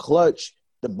not clutch,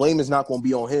 the blame is not going to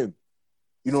be on him.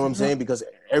 You know what I'm saying? Because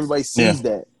everybody sees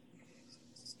that.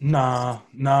 Nah,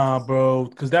 bro.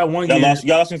 Because that one year,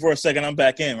 y'all lost me for a second. I'm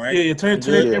back in, right? Yeah. Turn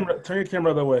your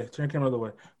camera the other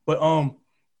way. But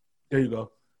there you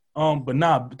go. But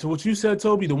nah. To what you said,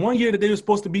 Toby, the one year that they were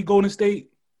supposed to be Golden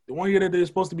State,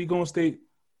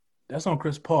 that's on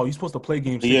Chris Paul. You're supposed to play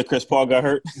Game 6. The year Chris Paul got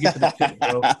hurt. To get to the chip,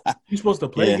 bro. You're supposed to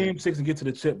play Game 6 and get to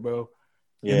the chip, bro.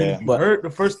 Yeah, and then if you hurt the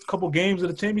first couple games of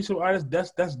the championship, all right,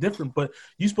 that's different. But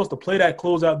you're supposed to play that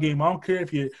closeout game. I don't care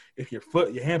if your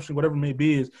foot, your hamstring, whatever it may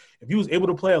be, is if you was able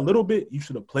to play a little bit, you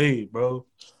should have played, bro.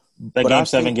 That Game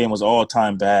 7 game was all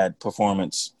time bad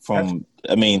performance from.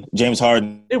 James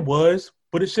Harden. It was,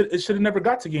 but it should have never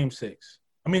got to Game 6.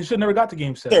 It should have never got to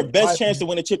Game 7. Their best chance to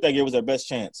win a chip that year was their best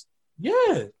chance.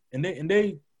 Yeah, and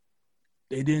they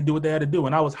didn't do what they had to do,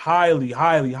 and I was highly,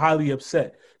 highly, highly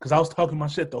upset. Because I was talking my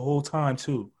shit the whole time,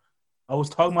 too. The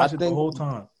whole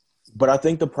time. But I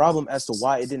think the problem as to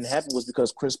why it didn't happen was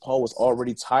because Chris Paul was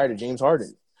already tired of James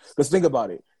Harden. Because think about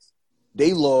it.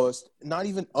 They lost not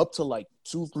even up to like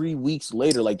 2-3 weeks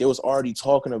later. Like they was already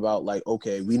talking about like,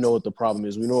 okay, we know what the problem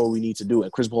is. We know what we need to do.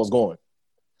 And Chris Paul's gone.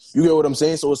 You get what I'm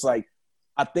saying? So it's like,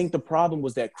 I think the problem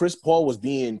was that Chris Paul was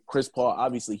being Chris Paul.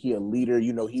 Obviously, he a leader.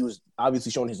 You know, he was obviously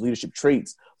showing his leadership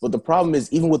traits. But the problem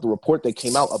is, even with the report that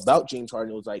came out about James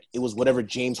Harden, it was whatever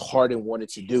James Harden wanted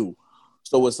to do.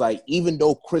 So it's like, even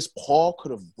though Chris Paul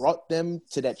could have brought them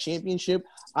to that championship,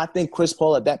 I think Chris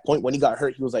Paul at that point, when he got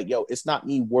hurt, he was like, yo, it's not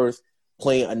me worth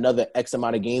playing another X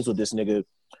amount of games with this nigga.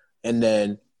 And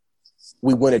then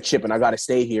we win a chip and I got to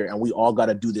stay here and we all got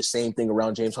to do the same thing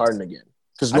around James Harden again.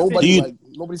 Because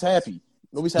nobody's happy.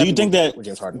 Do you think that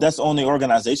that's on the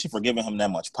organization for giving him that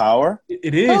much power?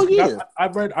 It is. Hell yeah.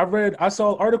 I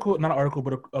saw an article, not an article,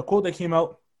 but a quote that came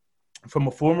out from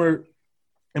a former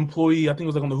employee. I think it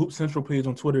was like on the Hoop Central page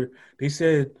on Twitter. They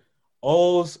said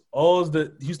all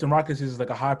the Houston Rockets is like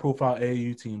a high profile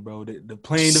AAU team, bro. The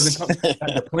plane doesn't come.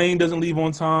 The plane doesn't leave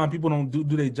on time. People don't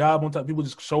do their job on time. People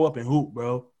just show up and hoop,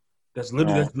 bro. That's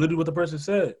literally what the person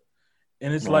said.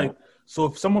 And it's like, so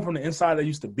if someone from the inside that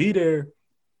used to be there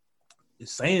is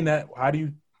saying that,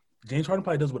 James Harden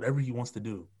probably does whatever he wants to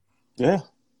do. Yeah.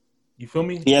 You feel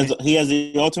me? He has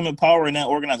the ultimate power in that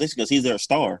organization because he's their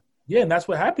star. Yeah, and that's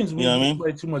what happens when you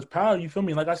play too much power. You feel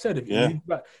me? Like I said,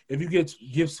 if you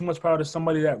give too much power to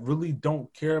somebody that really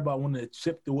don't care about winning a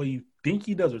chip the way you think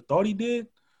he does or thought he did,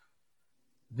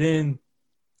 then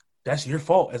that's your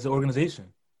fault as an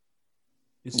organization.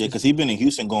 Because he's been in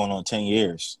Houston going on 10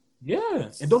 years. Yeah,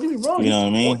 and don't get me wrong. You know what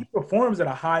I mean? He performs at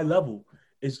a high level.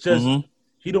 It's just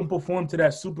he don't perform to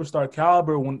that superstar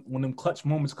caliber when them clutch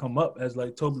moments come up, as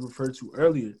like Toby referred to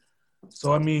earlier.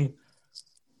 So, I mean,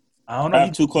 I don't know. I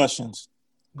have two questions.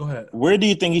 Go ahead. Where do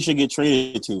you think he should get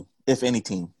traded to, if any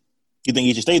team? You think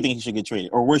he should stay? You think he should get traded?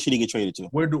 Or where should he get traded to?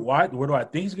 Where do I think he's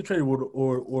going to get traded?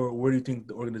 Or where do you think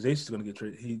the organization is going to get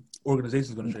traded? Organization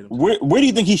is going to trade him. Where do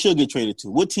you think he should get traded to?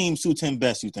 What team suits him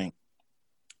best, you think?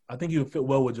 I think he would fit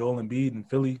well with Joel Embiid in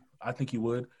Philly. I think he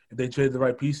would. If they trade the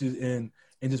right pieces and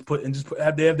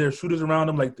have their shooters around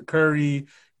him like the Curry,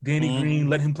 Danny Green,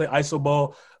 let him play iso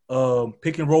ball,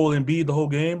 pick and roll Embiid the whole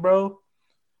game, bro.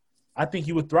 I think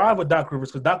he would thrive with Doc Rivers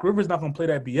because Doc Rivers not going to play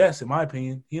that BS, in my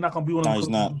opinion. He's not going to be one of them. No, he's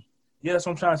not. Yeah, that's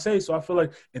what I'm trying to say. So I feel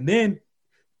like, and then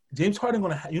James Harden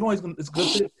he's going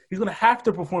to have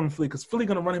to perform in Philly because Philly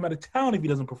going to run him out of town if he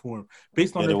doesn't perform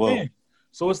based on their fans.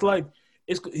 So it's like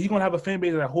he's going to have a fan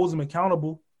base that holds him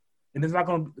accountable, and it's not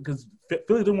going to because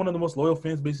Philly is one of the most loyal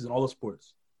fan bases in all of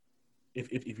sports.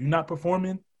 If you're not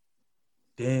performing,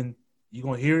 then you're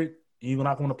going to hear it, and you're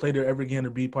not going to play there ever again or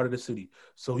be part of the city.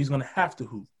 So he's going to have to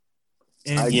hoop.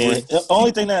 And the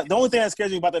only thing that scares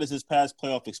me about that is his past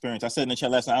playoff experience. I said in the chat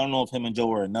last night, I don't know if him and Joe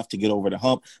were enough to get over the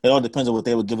hump. It all depends on what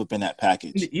they would give up in that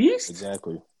package. In the East?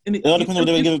 Exactly. It all depends on what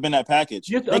they would give up in that package.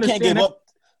 They can't give up.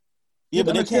 Yeah,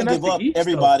 but they can't give up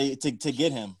everybody to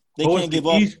get him. They can't give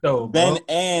up Ben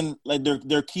and like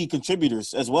their key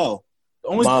contributors as well. The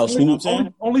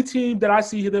only team that I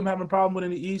see them having a problem with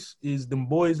in the East is them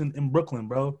boys in Brooklyn,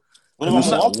 bro. What about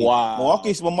Milwaukee? Wow.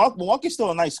 Milwaukee's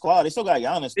still a nice squad. They still got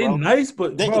Giannis, bro. They're nice,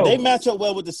 but they match up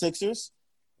well with the Sixers.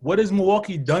 What has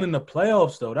Milwaukee done in the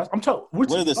playoffs, though? What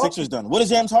have the Sixers done? What has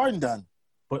James Harden done?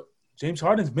 But James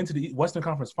Harden's been to the Western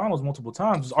Conference Finals multiple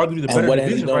times. It's arguably the better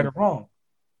division, right or wrong.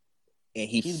 And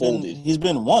he's folded. He's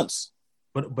been once.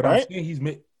 But right? I'm saying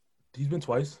he's been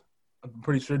twice. I'm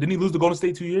pretty sure. Didn't he lose to Golden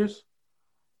State 2 years?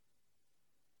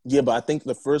 Yeah, but I think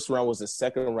the first round was the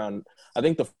second round. I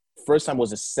think the first time was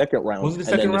the second round. Was it the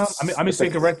second round? I mean, stay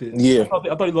corrected. Yeah.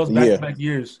 I thought he lost back-to-back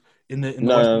years in the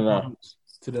Western Conference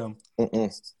to them.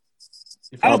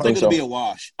 I don't think it'll be a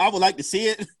wash. I would like to see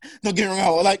it. Don't get me wrong.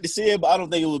 I would like to see it, but I don't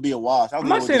think it would be a wash. I'm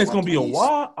not saying it's going to be a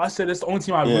wash. I said it's the only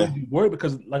team I really be worried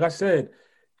because, like I said,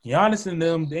 Giannis and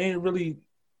them, they ain't really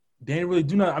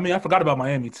do nothing. I mean, I forgot about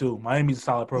Miami, too. Miami's a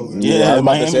solid program. Yeah,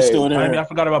 Miami's still there. I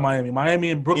forgot about Miami.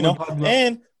 Miami and Brooklyn.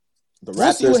 And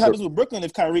we'll see what happens with Brooklyn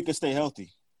if Kyrie can stay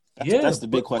healthy. That's the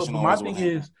big question. But my thing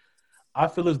is, I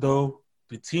feel as though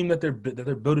the team that they're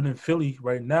building in Philly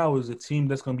right now is a team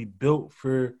that's going to be built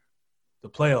for the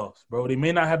playoffs, bro. They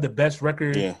may not have the best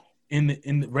record in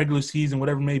the regular season,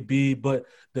 whatever it may be, but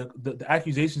the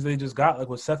accusations they just got, like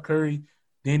with Seth Curry,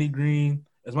 Danny Green,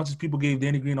 as much as people gave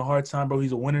Danny Green a hard time, bro,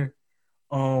 he's a winner.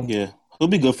 He'll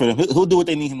be good for them. He'll do what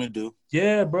they need him to do.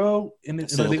 Yeah, bro. And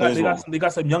they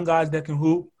got some young guys that can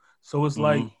hoop, so it's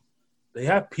like they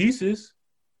have pieces.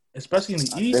 Especially in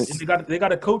the East, and they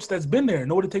got a coach that's been there,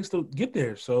 know what it takes to get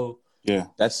there. So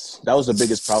that was the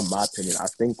biggest problem, in my opinion. I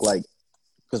think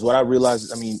because what I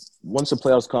realized, I mean, once the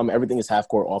playoffs come, everything is half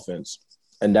court offense,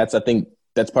 and I think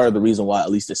that's part of the reason why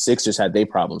at least the Sixers had their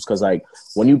problems. Because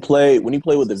when you play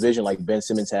with a vision like Ben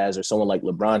Simmons has or someone like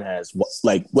LeBron has,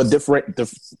 what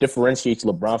differentiates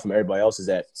LeBron from everybody else is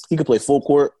that he can play full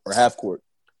court or half court.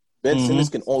 Ben Simmons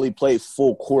can only play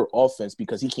full court offense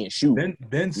because he can't shoot.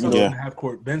 Ben sucks in the half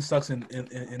court. Ben sucks in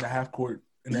the half court.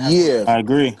 I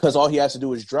agree. Because all he has to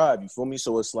do is drive. You feel me?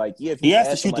 So it's like, if he has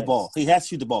to shoot the ball. He has to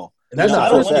shoot the ball. And that's I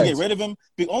don't want to get rid of him.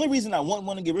 The only reason I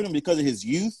want to get rid of him because of his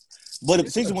youth. But if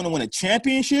the Sixers want to win a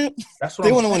championship,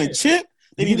 they want to win a chip,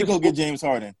 they need to go get James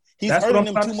Harden. He's hurting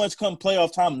them too much come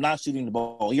playoff time, not shooting the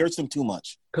ball. He hurts them too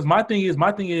much. Because my thing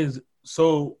is,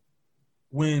 so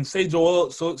when say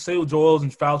Joel's in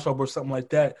foul trouble or something like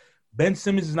that, Ben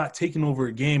Simmons is not taking over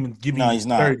a game and giving you 30.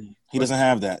 Not. He doesn't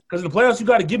have that. Because in the playoffs, you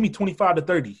got to give me 25 to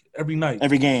 30 every night.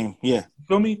 Every game, yeah. You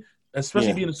feel me?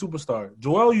 Especially being a superstar.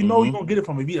 Joel, you're going to get it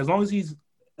from him. As long as he's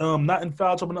not in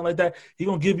foul trouble, nothing like that, he's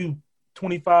going to give you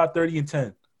 25, 30, and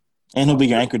 10. And he'll be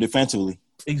your anchor defensively.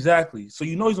 Exactly. So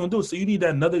you know he's going to do it. So you need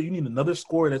another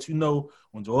scorer that you know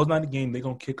when Joel's not in the game, they're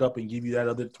going to kick up and give you that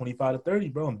other 25 to 30,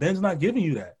 bro. And Ben's not giving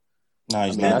you that. No,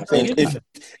 he's not. If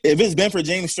it's Ben for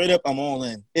James straight up, I'm all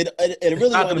in. It really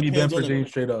not going to be Ben for James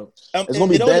straight up. It's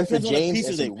going to be Ben for James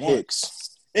and some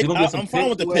picks. I'm fine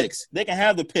with the picks. They can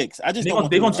have the picks. I just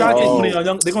they're going to try to take one of y'all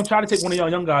young. They're going to try to take one of y'all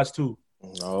young guys too.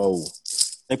 No,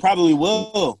 they probably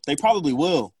will. They're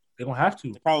going to have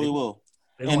to. They probably will.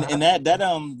 And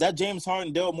that James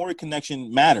Harden Daryl Morey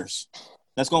connection matters.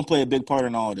 That's going to play a big part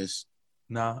in all of this.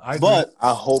 Nah, I agree. But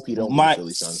I hope he don't get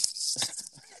Philly, son.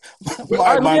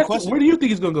 My question: where do you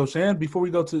think he's going to go, Shan? Before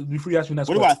you ask your next question.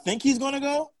 Where do I think he's going to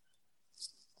go?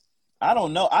 I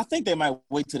don't know. I think they might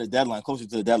wait to the deadline, closer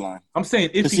to the deadline. I'm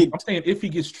saying if he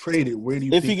gets traded, where do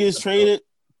you? If he gets traded,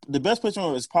 the best place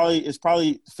is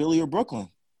probably Philly or Brooklyn.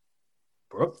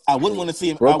 I wouldn't want to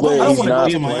see him. Brooklyn, I don't want to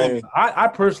see him in Miami. I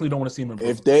personally don't want to see him in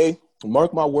Brooklyn. If they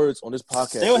mark my words on this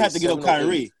podcast, they would have to get up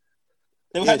Kyrie.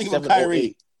 They would have to get up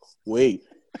Kyrie. Wait.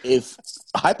 If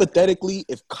hypothetically,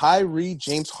 if Kyrie,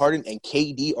 James Harden, and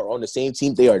KD are on the same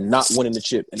team, they are not winning the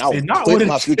chip. And I'll put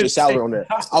my future salary on there.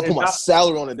 I'll put my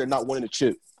salary on it. They're not winning the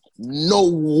chip. No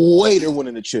way they're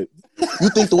winning the chip. You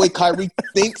think the way Kyrie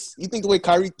thinks?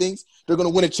 They're gonna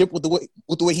win a chip with the way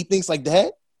he thinks like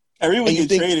that? Kyrie would get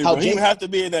traded, bro. He James, would have to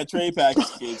be in that trade package.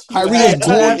 Kyrie is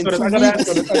going in 2 I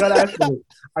weeks.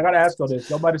 gotta ask on this.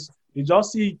 Did y'all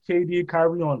see KD and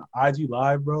Kyrie on IG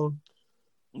Live, bro?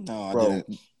 No, I Bro,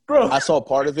 didn't. Bro, I saw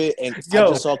part of it, and I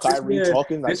just saw Kyrie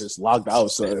talking. I just logged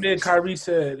out, son. Then Kyrie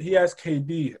said, he asked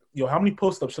KD, yo, how many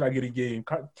post-ups should I get a game?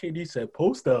 KD said,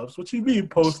 post-ups? What you mean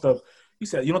post-ups? He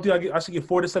said, you don't think I should get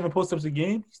 4 to 7 post-ups a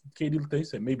game? KD looked at him, he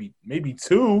said, maybe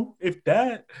 2, if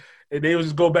that. And they would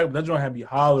just go back. That joint had me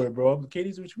hollering, bro.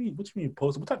 KD said, what you mean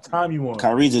post-up? What type of time you want?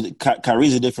 Kyrie's a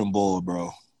different bull,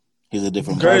 bro. He's a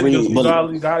different bull. Let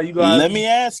me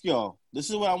ask y'all. This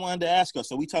is what I wanted to ask y'all.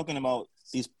 So we talking about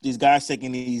these guys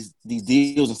taking these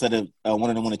deals instead of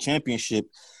wanting to win a championship.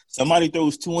 Somebody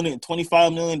throws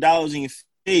 $225 million in your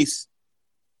face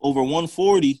over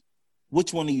 140.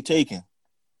 Which one are you taking?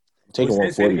 I'm taking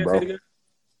 140, bro.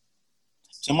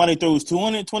 Somebody throws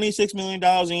 $226 million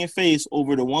in your face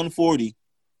over the 140.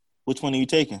 Which one are you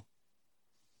taking?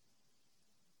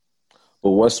 But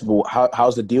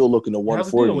how's the deal looking to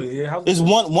 140? It's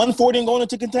 140 and going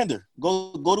into contender.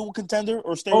 Go to a contender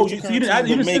or stay with your current team. You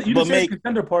didn't say the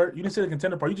contender part. You just said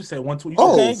 120.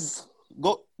 Okay.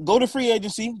 Go to free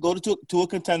agency. Go to a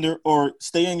contender or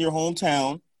stay in your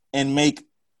hometown and make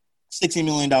 $60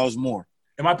 million more.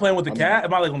 Am I playing with the Cavs?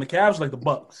 Am I like on the Cavs or like the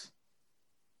Bucks?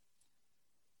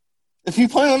 If you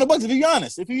play on the Bucks, if you're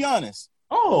honest.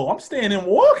 Oh, I'm staying in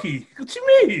Milwaukee. What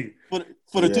you mean? For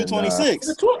the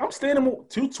 226. I'm staying in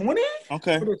 220?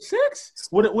 Okay. For the 6?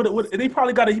 He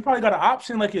probably got an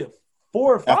option like at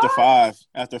 4 or 5?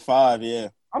 After 5, yeah.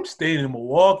 I'm staying in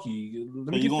Milwaukee.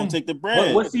 So you're going to take the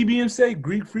bread. What CBM say?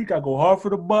 Greek freak, I go hard for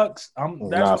the Bucks.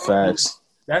 Facts.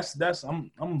 That's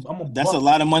a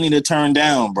lot of money to turn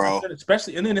down, bro.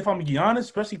 Especially, and then if I'm being honest,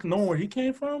 especially knowing where he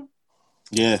came from.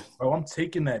 Yeah. Bro, I'm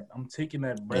taking that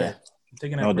bread. Yeah. I'm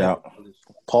taking that no bread. doubt.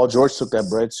 Paul George took that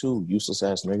bread too. Useless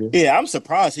ass nigga. Yeah, I'm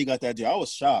surprised he got that deal. I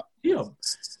was shocked. Yeah.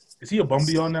 Is he a bum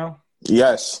beyond now?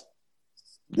 Yes.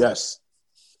 He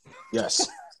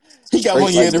got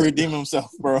 1 year to redeem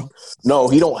himself, bro. No,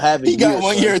 he don't have it. He got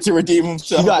 1 year to redeem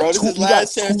himself, bro. This is his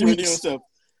last chance to redeem himself.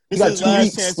 This is his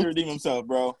last chance to redeem himself,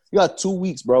 bro. You got 2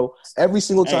 weeks, bro. Every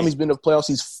single time he's been to the playoffs,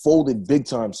 he's folded big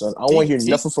time, son. I don't want to hear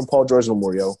nothing from Paul George no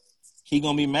more, yo. He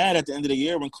gonna be mad at the end of the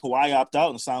year when Kawhi opt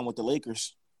out and signed with the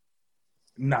Lakers.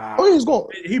 Nah. Oh, he's going.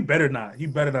 He better not. He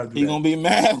better not do that. He gonna be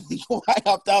mad when Kawhi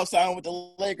opt out, signed with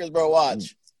the Lakers, bro.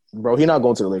 Watch. Bro, he not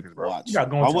going to the Lakers, bro. Watch. He's not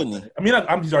going. Why wouldn't he? I mean,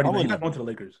 he's not going to the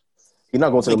Lakers. He's not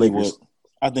going to the Lakers.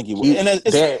 I think he would. And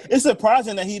it's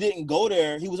surprising that he didn't go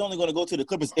there. He was only going to go to the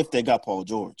Clippers if they got Paul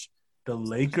George. The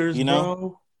Lakers,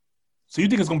 bro? So you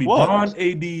think it's going to be Bron, AD,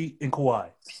 and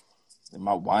Kawhi?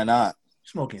 Why not?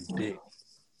 Smoking dick.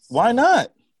 Why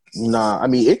not? Nah, I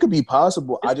mean, it could be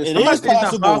possible. It is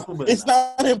possible. It's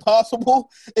not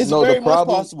impossible. It's very much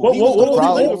possible. Why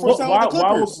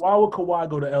would Kawhi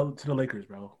go to the Lakers,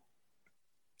 bro?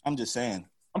 I'm just saying.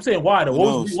 I'm saying why though?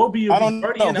 What be? I don't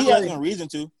know. He has no reason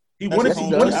to. He wanted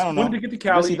to get to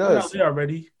Cali. Yes, he does.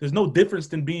 Already. There's no difference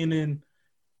than being in.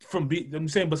 I'm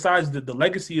saying besides the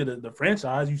legacy of the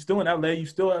franchise, you still in LA. You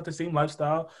still have the same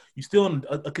lifestyle. You still in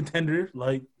a contender.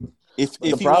 Like if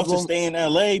he wants to stay in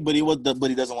LA, but he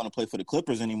doesn't want to play for the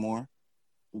Clippers anymore.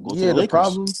 The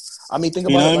problem. I mean, think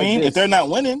about it. You know what I mean? If they're not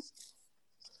winning,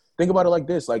 think about it like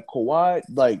this: like Kawhi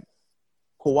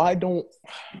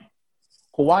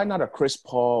not a Chris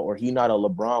Paul or he not a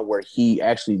LeBron where he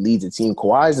actually leads a team.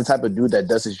 Kawhi is the type of dude that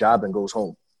does his job and goes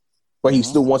home, but he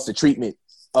still wants the treatment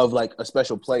of like a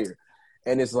special player.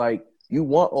 And it's like you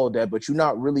want all that, but you're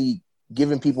not really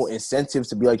giving people incentives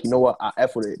to be like, you know what, I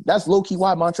F with it. That's low key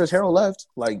why Montrezl Harrell left.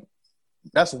 Like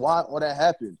that's why all that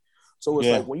happened. So it's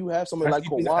like when you have somebody like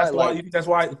Kawhi, you think that's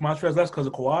why Montrezl left because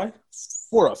of Kawhi?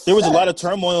 There was a lot of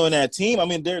turmoil in that team. I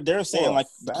mean, they're saying like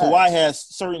Kawhi has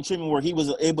certain treatment where he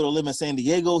was able to live in San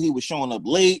Diego. He was showing up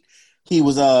late. He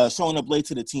was showing up late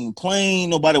to the team plane.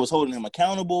 Nobody was holding him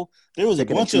accountable. There was a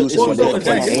bunch of issues.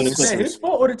 Is his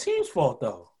fault or the team's fault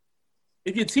though?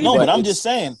 If your team, but I'm just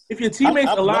saying, if your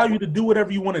teammates allow you to do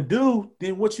whatever you want to do,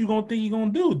 then what you gonna think you're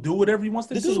gonna do? Do whatever he wants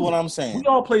to do. This is what I'm saying. We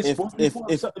all play sports. If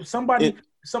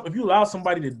you allow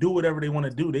somebody to do whatever they want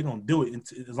to do, they're gonna do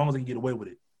it as long as they can get away with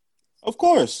it. Of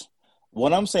course.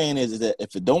 What I'm saying is that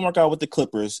if it don't work out with the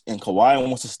Clippers and Kawhi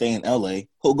wants to stay in LA,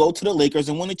 he'll go to the Lakers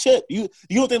and win a chip. You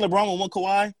don't think LeBron will want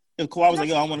Kawhi? If Kawhi was like,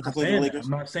 yo, I want to play for the Lakers.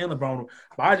 I'm not saying LeBron,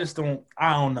 but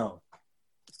I don't know.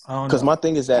 Because my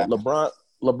thing is that LeBron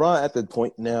LeBron at the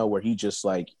point now where he just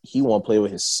like he want to play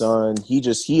with his son. He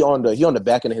on the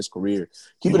back end of his career.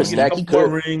 Keep it a stack. He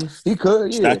could. Rings. He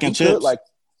could. Yeah, Stacking he chips. could. Like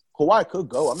Kawhi could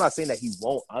go. I'm not saying that he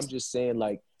won't. I'm just saying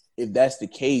like if that's the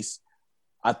case,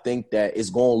 I think that it's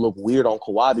going to look weird on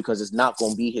Kawhi because it's not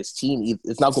going to be his team.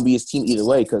 It's not going to be his team either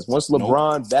way because once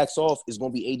LeBron backs off, it's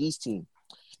going to be AD's team.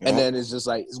 Yep. And then it's just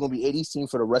like it's going to be AD's team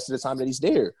for the rest of the time that he's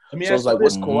there. So it's like,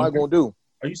 what's Kawhi going to do?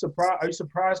 Are you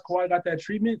surprised Kawhi got that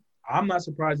treatment? I'm not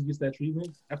surprised he gets that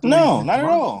treatment. No, not at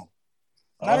all.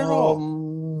 Not at all.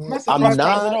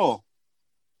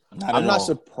 I'm not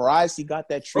surprised he got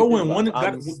that treatment. When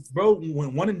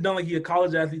one and done like he a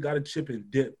college athlete got a chip and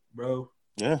dip, bro.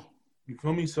 Yeah. You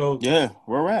feel me? So yeah,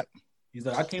 we're at. He's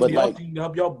like, I came to y'all team to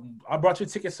help y'all. I brought your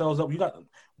ticket sales up. You got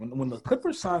when the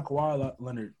Clippers signed Kawhi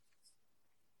Leonard,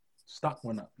 stock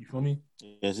went up. You feel me?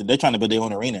 Yeah, so they're trying to build their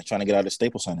own arena, trying to get out of the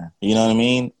Staples Center. You know what I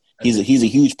mean? He's a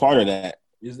huge part of that.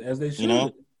 As they should. You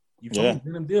know? You feel me?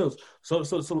 Them deals. So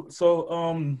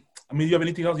I mean, you have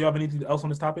anything else? You have anything else on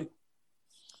this topic?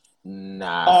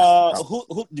 Nah.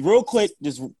 Who real quick,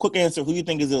 just quick answer. Who you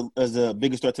think is the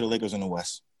biggest threat to the Lakers in the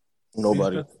West?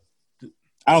 Nobody.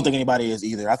 I don't think anybody is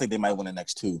either. I think they might win the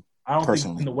next two. I don't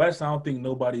personally. think in the West, I don't think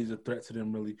nobody's a threat to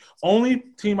them really. Only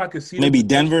team I could see maybe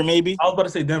Denver, maybe. I was about to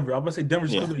say Denver.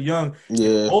 Denver's because they're young.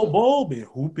 Yeah. Bol been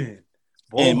hooping.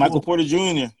 And Michael Porter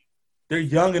Jr. They're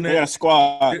young and they got a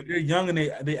squad. They're young and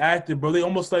they active, bro. They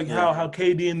almost like how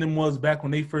KD and them was back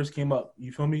when they first came up.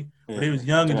 You feel me? Yeah. But they was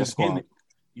young and just getting it.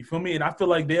 You feel me? And I feel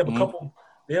like they have a couple.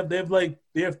 They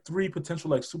have three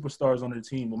potential like superstars on their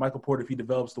team. With Michael Porter, if he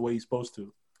develops the way he's supposed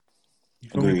to. You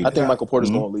feel me? I think Michael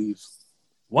Porter's going to leave.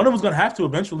 One of them's going to have to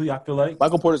eventually. I feel like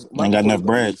Michael Porter's ain't got enough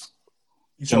bread.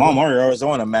 Jamal Murray is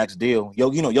on a max deal.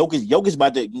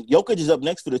 Jokic is up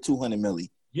next for the $200 million.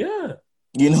 Yeah.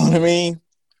 You know what I mean?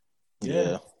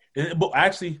 Yeah. But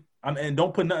actually, and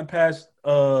don't put nothing past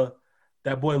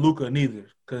that boy Luka neither,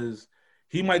 because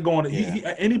he might go on. He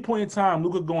at any point in time,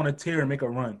 Luka go on a tear and make a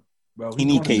run, bro. He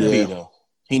need KP though.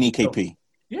 He need KP.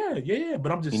 Yeah.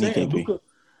 But I'm just saying, Luka,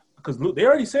 because they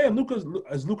already saying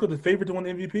is Luka the favorite to win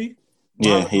the MVP?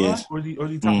 Yeah, he is. Or is he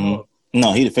top dog?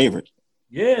 No, he the favorite.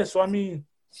 Yeah, so I mean,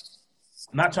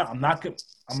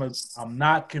 I'm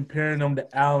not comparing them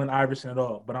to Allen Iverson at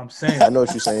all, but I'm saying I know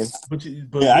what you're saying. But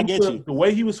yeah, I get you. The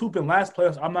way he was hooping last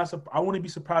playoffs, I wouldn't be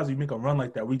surprised if he make a run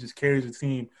like that where he just carries the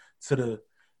team to the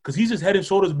because he's just head and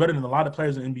shoulders better than a lot of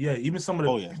players in the NBA. Even some of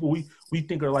the people we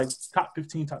think are like top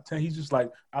 15, top 10, he's just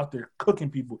like out there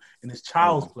cooking people in his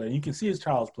child's play. And you can see his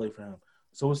child's play for him.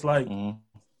 So it's like,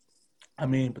 I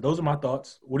mean, but those are my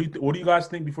thoughts. What do you guys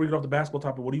think before you get off the basketball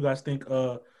topic? What do you guys think?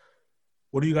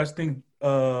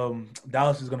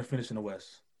 Dallas is going to finish in the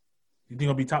West? You think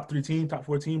it'll be top 3 team, top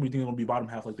 4 team, or you think it'll be bottom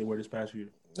half like they were this past year?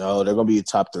 No, they're going to be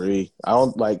top 3. I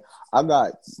don't like. I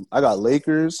got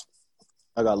Lakers.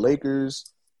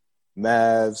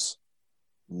 Mavs,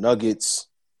 Nuggets,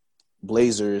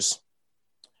 Blazers,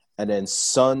 and then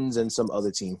Suns and some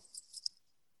other team.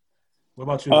 What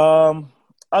about you?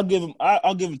 I'll give him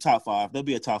top 5. They'll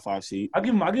be a top 5 seed. I'll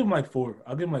give him like 4.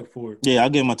 Yeah, I'll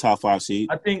give him a top 5 seed.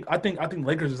 I think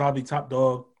Lakers is obviously top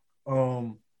dog.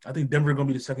 I think Denver gonna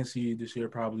be the 2nd seed this year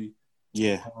probably.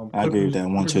 Yeah, I agree with that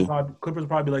one too. Clippers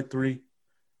probably like 3.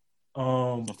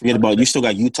 Don't forget about you still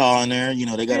got Utah in there. You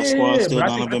know they got a squad still.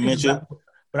 Donovan Mitchell.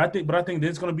 But I think then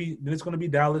it's gonna be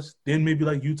Dallas. Then maybe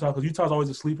like Utah because Utah's always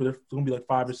a sleeper. They're gonna be like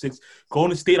 5 or 6.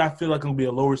 Golden State, I feel like gonna be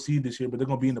a lower seed this year, but they're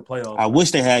gonna be in the playoffs. I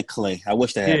wish they had Clay.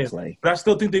 Clay. But I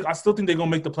still think they're gonna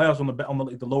make the playoffs on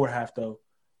the lower half though,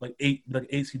 like 8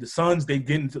 seed. The Suns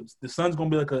the Suns gonna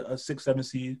be like a 6-7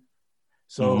 seed.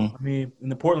 So I mean, in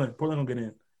the Portland gonna get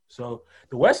in. So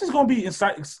the West is gonna be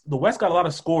inside. The West got a lot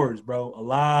of scores, bro. A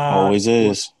lot. Always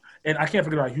is. And I can't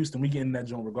forget about Houston. We get in that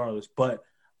zone regardless. But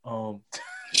no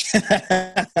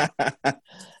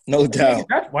doubt.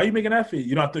 Why are you making that fit?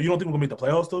 You don't think we're gonna make the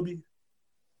playoffs, Toby?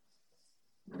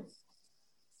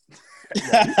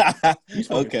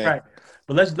 Okay. Right.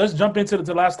 But let's jump into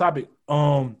the last topic.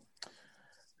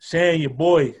 Shane, your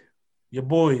boys.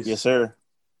 Yes, sir.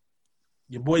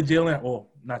 Your boy Jalen. Oh,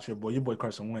 not your boy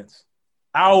Carson Wentz.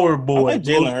 Our boy. I like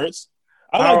Jalen Hurts.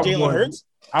 Hurts.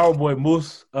 Our boy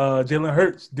Moose. Jalen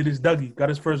Hurts did his Dougie. Got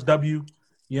his first W.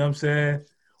 You know what I'm saying?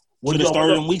 Should have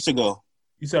started him weeks ago.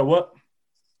 You said what?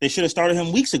 They should have started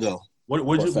him weeks ago. What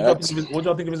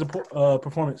y'all think of his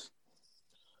performance?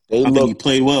 I think he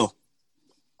played well.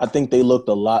 I think they looked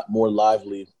a lot more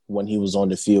lively when he was on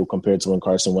the field compared to when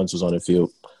Carson Wentz was on the field,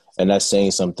 and that's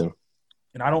saying something.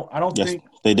 And I don't think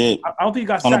they did. I don't think he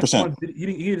got sacked 100%. Once. He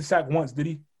didn't sack once, did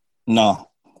he? No.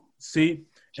 See,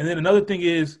 and then another thing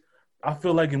is, I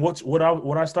feel like, and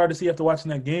what I started to see after watching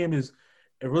that game is,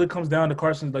 it really comes down to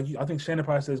Carson. Like I think Shannon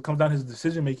probably says, it comes down to his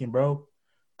decision making, bro.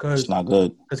 It's not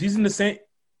good. Because he's in the same.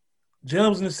 Jalen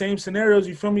was in the same scenarios.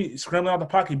 You feel me? Scrambling out the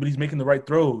pocket, but he's making the right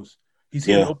throws. He's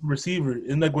hitting open receiver.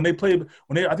 And like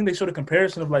I think they showed a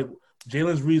comparison of like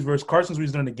Jalen's reads versus Carson's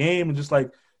reads during the game, and just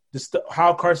like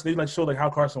how Carson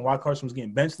why Carson was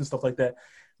getting benched and stuff like that.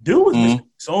 Dude was missing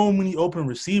so many open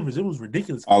receivers. It was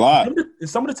ridiculous. A lot. And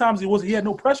some of the times he had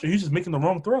no pressure. He was just making the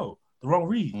wrong throw, the wrong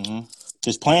read. Mm-hmm.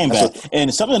 Just playing bad.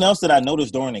 And something else that I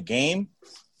noticed during the game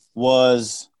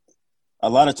was a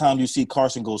lot of times you see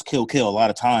Carson goes kill a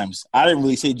lot of times. I didn't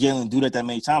really see Jalen do that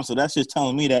many times, so that's just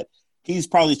telling me that he's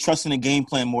probably trusting the game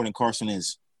plan more than Carson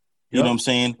is. You know what I'm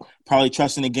saying? Probably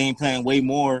trusting the game plan way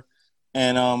more.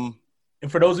 And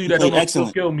for those of you that don't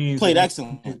know kill means, played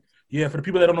excellent. Yeah, for the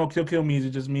people that don't know what kill means,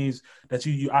 it just means that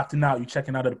you opting out, you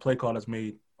checking out of the play call that's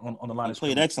made on the line. He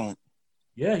played excellent.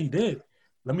 Yeah, he did.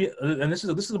 This is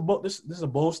a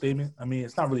bold statement. I mean,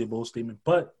 it's not really a bold statement,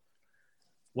 but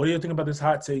what do you think about this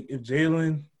hot take? If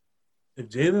Jalen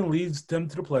leads them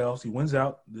to the playoffs, he wins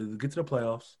out, they get to the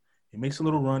playoffs, he makes a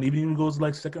little run, even if he goes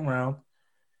like second round,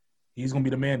 he's gonna be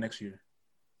the man next year.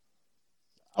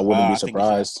 I wouldn't be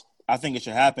surprised. I think it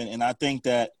should happen, and I think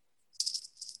that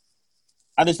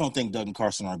I just don't think Doug and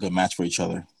Carson are a good match for each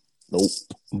other. Nope.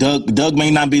 Doug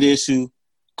may not be the issue.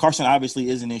 Carson obviously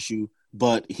is an issue,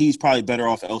 but he's probably better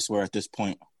off elsewhere at this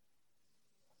point.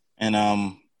 And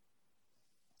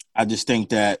I just think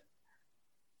that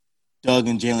Doug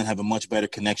and Jalen have a much better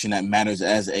connection that matters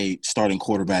as a starting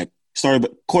quarterback.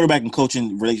 Quarterback and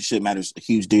coaching relationship matters a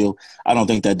huge deal. I don't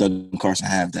think that Doug and Carson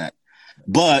have that.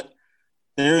 But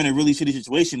they're in a really shitty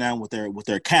situation now with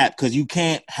their cap because you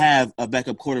can't have a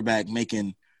backup quarterback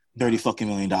making $30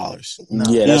 million. No.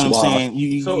 Yeah, you know what I'm saying?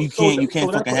 You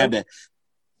can't fucking have that.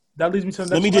 That leads me to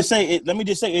the Let me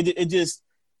just say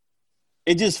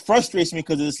it just frustrates me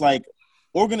because it's like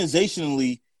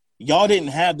organizationally, y'all didn't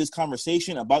have this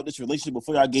conversation about this relationship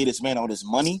before y'all gave this man all this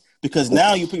money because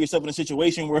now you put yourself in a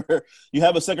situation where you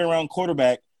have a second-round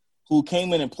quarterback who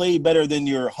came in and played better than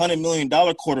your $100 million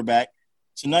quarterback.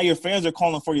 So now your fans are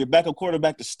calling for your backup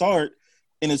quarterback to start,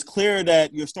 and it's clear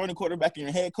that your starting quarterback and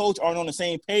your head coach aren't on the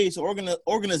same page. So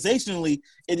organizationally,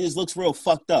 it just looks real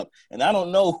fucked up. And I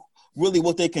don't know really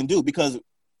what they can do because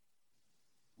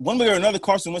one way or another,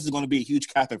 Carson Wentz is going to be a huge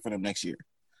captain for them next year,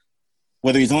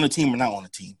 whether he's on a team or not on a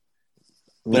team.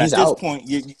 But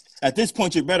at this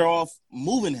point, you're better off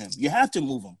moving him. You have to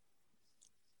move him.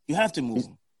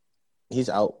 He's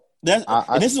out. And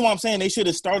this is what I'm saying. They should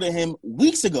have started him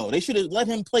weeks ago. They should have let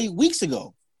him play weeks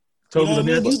ago. You know what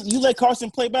I mean? You let Carson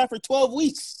play back for 12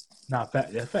 weeks. Nah,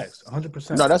 facts,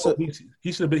 100%. No,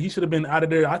 he should have been out of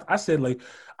there. I said like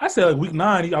week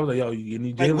 9. I was like, yo, you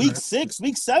need Jalen. Like week 6,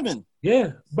 week 7.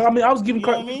 Yeah, but I mean, I was giving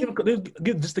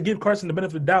just to give Carson the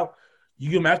benefit of the doubt. You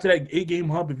give him after that 8-game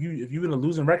hump. If you in a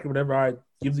losing record, whatever, I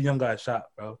give the young guy a shot,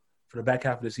 bro, for the back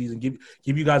half of the season. Give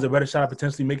you guys a better shot at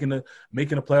potentially making the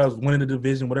playoffs, winning the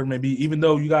division, whatever it may be. Even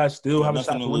though you guys still have a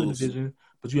shot to win the division,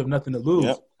 but you have nothing to lose.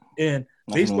 Yep. And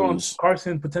based on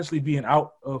Carson potentially being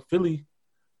out of Philly,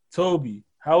 Toby,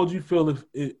 how would you feel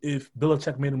if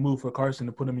Belichick made a move for Carson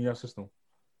to put him in your system?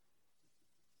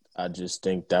 I just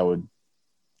think that would.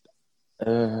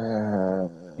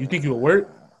 You think it would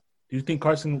work? Do you think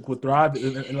Carson would thrive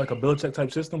in like a Belichick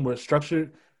type system where it's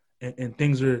structured and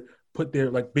things are put there,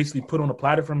 like basically put on a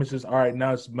platter for him? It's just all right.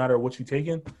 Now it's a matter of what you're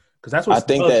taking because that's what I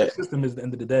think that system is at the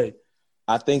end of the day.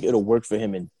 I think it'll work for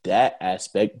him in that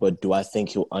aspect, but do I think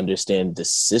he'll understand the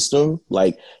system?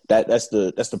 Like that's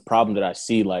the problem that I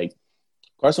see. Like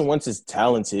Carson Wentz is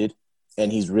talented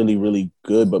and he's really, really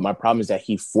good, but my problem is that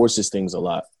he forces things a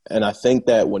lot. And I think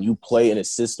that when you play in a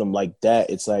system like that,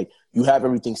 it's like you have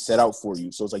everything set out for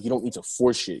you. So it's like you don't need to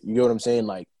force shit. You know what I'm saying?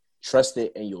 Like trust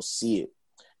it and you'll see it.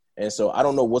 And so I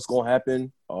don't know what's going to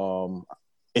happen.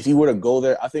 If he were to go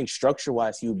there, I think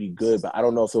structure-wise he would be good, but I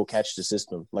don't know if he'll catch the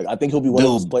system. Like, I think he'll be one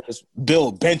of those players.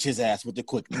 Bill bench his ass with the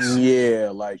quickness.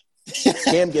 Yeah, like,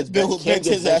 Cam gets benched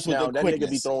now. That nigga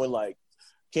be throwing, like,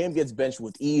 Cam gets benched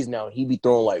with ease now. He be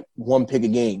throwing, like, one pick a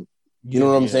game. You know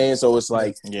what I'm saying? So it's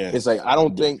like, I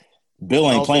don't think.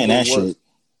 Bill ain't playing that shit.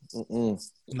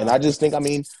 And I just think,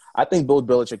 I think Bill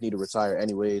Belichick need to retire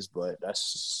anyways, but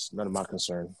that's none of my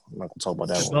concern. I'm not going to talk about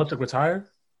that one. Belichick retire?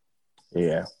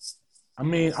 Yeah. I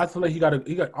mean, I feel like he got. I don't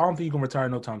think he can retire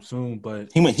no time soon. But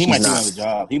he might do another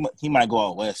job. He might go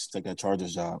out west, take that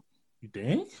Chargers job. You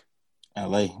think?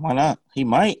 LA, why not? He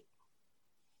might.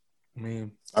 I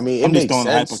mean, I'm just throwing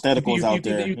hypotheticals out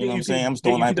there. You know what I'm saying? I'm just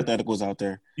throwing hypotheticals out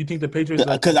there. You think the Patriots?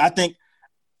 Because I think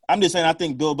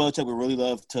Bill Belichick would really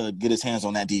love to get his hands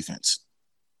on that defense.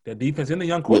 That defense and the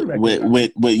young quarterback.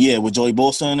 With Joey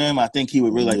Bosa and them, I think he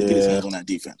would really like to get his hands on that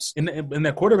defense. And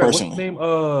that quarterback, personally.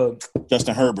 What's his name?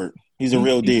 Justin Herbert. He's a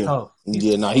real deal. Tough.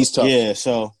 He's tough. Yeah,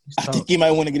 so I think he might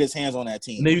want to get his hands on that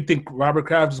team. And then you think Robert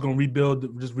Kraft is going to rebuild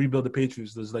the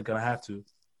Patriots? There's like going to have to.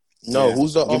 No,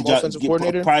 who's the offensive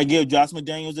coordinator? Probably give Josh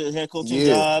McDaniels the head coaching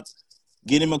job.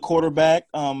 Get him a quarterback.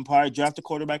 Probably draft a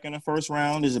quarterback in the first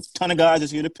round. There's a ton of guys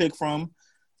that's here to pick from,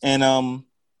 and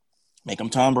make him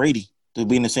Tom Brady to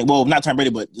be in the same. Well, not Tom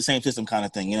Brady, but the same system kind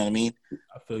of thing. You know what I mean?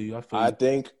 I feel you. I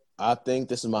think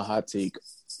this is my hot take.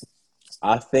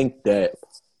 I think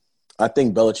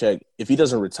Belichick, if he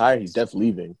doesn't retire, he's definitely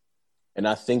leaving, and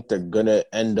I think they're gonna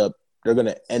end up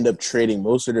trading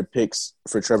most of their picks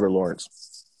for Trevor Lawrence.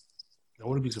 I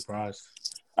wouldn't be surprised.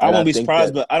 I wouldn't be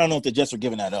surprised, but I don't know if the Jets are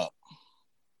giving that up.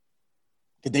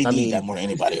 They need that more than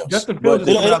anybody else.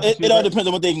 It all depends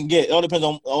on what they can get. It all depends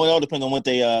on what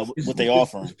they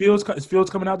offer. Is Fields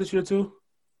coming out this year too?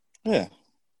 Yeah.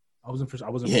 I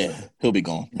wasn't. Yeah, he'll be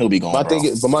gone. My thing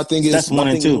is that's 1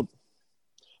 and 2.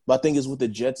 My thing is with the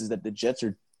Jets is that the Jets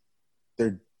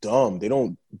they're dumb. They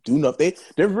don't do nothing.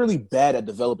 They're really bad at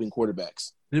developing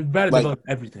quarterbacks. They're bad at developing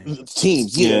everything.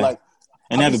 Teams,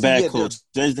 and they have a bad coach.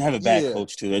 They have a bad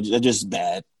coach too. They're just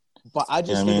bad. But I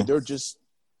just think that they're just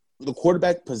the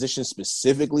quarterback position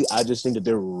specifically. I just think that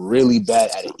they're really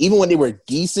bad at it. Even when they were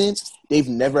decent, they've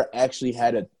never actually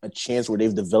had a chance where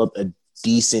they've developed a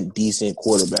decent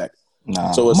quarterback.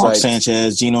 Nah, so it's Mark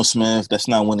Sanchez, Geno Smith. That's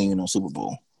not winning Super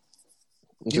Bowl.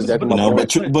 Exactly. But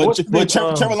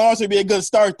Trevor Lawrence would be a good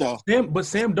start though.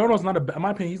 Sam Darnold's not in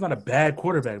my opinion, he's not a bad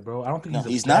quarterback, bro. I don't think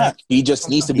he's not. He just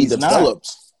needs to be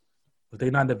developed. But they're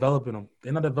not developing him.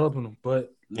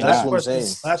 But that's what I'm saying.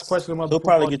 Last question about he'll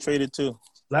probably get traded too.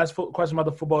 Last question about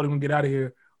the football. Then we'll get out of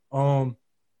here.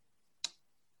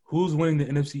 Who's winning the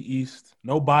NFC East?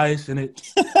 No bias in it.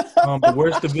 The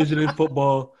worst division in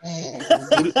football.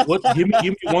 Give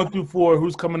me 1 through 4.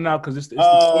 Who's coming out? Because it's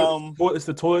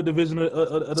the toilet division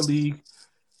of the league.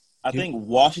 I think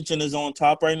Washington is on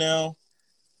top right now.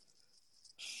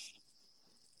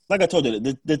 Like I told you,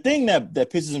 the thing that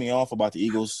pisses me off about the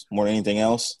Eagles more than anything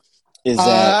else is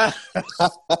that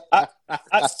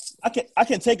I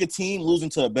can take a team losing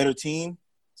to a better team,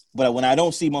 but when I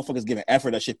don't see motherfuckers giving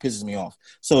effort, that shit pisses me off.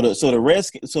 So the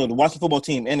Washington football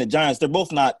team and the Giants, they're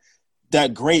both not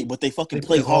that great, but they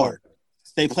play hard.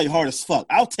 They play hard as fuck.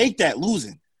 I'll take that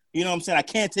losing. You know what I'm saying? I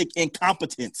can't take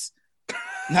incompetence.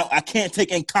 No, I can't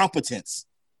take incompetence.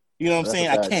 You know what I'm saying?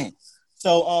 I can't.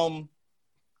 So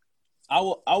I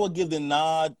will give the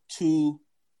nod to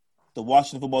the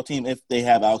Washington football team if they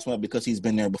have Alex Smith because he's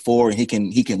been there before and he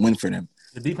can win for them.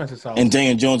 The defense is solid. And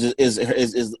Daniel Jones is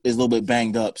a little bit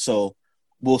banged up, so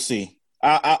we'll see.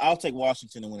 I'll take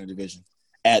Washington to win the division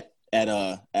at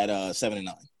 7-9.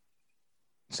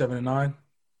 7-9.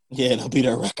 Yeah, that'll be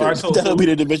their record. Right, so that'll be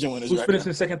the division winners. Who's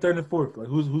finishing second, third, and fourth? Like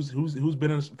who's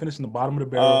been finishing the bottom of the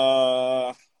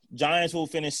barrel? Giants will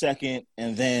finish second,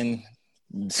 and then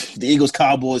the Eagles,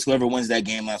 Cowboys, whoever wins that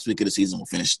game last week of the season will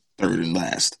finish third and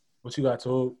last. What you got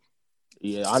told?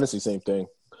 Yeah, honestly, same thing.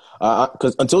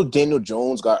 Because until Daniel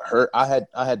Jones got hurt, I had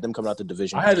them coming out the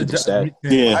division. I did too.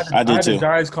 I had the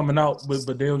Giants coming out, but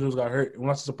Daniel Jones got hurt. I'm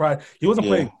not surprised. He wasn't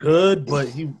playing good, but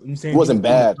he wasn't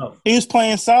bad. He was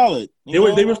playing solid. They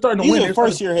were starting to win. These are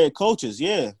first-year head coaches,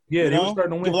 yeah. Yeah, they were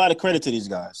starting to win. Give a lot of credit to these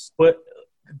guys. But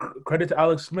credit to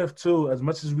Alex Smith, too. As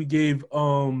much as we gave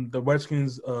the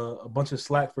Redskins a bunch of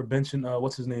slack for benching,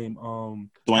 what's his name?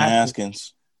 Dwayne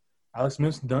Haskins. Alex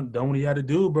Smith's done what he had to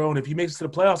do, bro. And if he makes it to the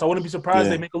playoffs, I wouldn't be surprised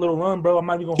they make a little run, bro. I'm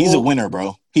not even going to He's a winner,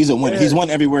 bro. He's a winner. Yeah. He's won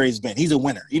everywhere he's been. He's a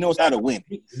winner. He knows how to win.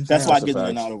 That's why I give him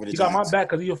a nod over the Giants. He got my back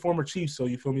because he's a former Chief, so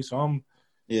you feel me? So I'm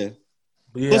 – yeah.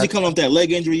 Plus he come off that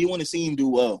leg injury. You want to see him do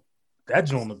well. That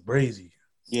joint look crazy.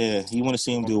 Yeah, you want to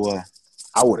see him do well.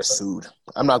 I would have sued.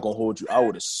 I'm not going to hold you. I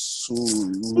would have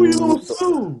sued. Who you going to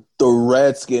sue? The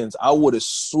Redskins. I would have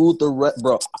sued the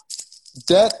Bro,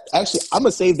 that – actually, I'm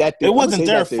going to save that. It wasn't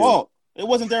their fault. It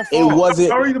wasn't their fault.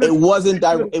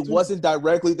 It wasn't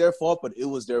directly their fault, but it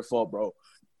was their fault, bro.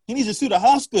 He needs to sue the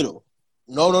hospital.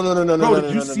 No. Bro,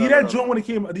 did you see that joint when it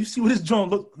came out? Do you see what his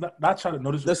joint looked? Not trying to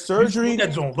notice the surgery. What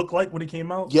that joint looked like when it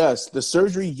came out. Yes, the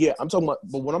surgery. Yeah, I'm talking about.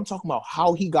 But when I'm talking about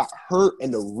how he got hurt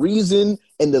and the reason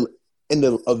and the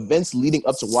events leading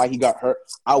up to why he got hurt,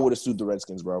 I would have sued the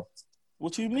Redskins, bro.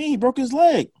 What you mean? He broke his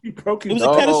leg. It was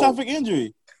a catastrophic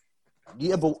injury.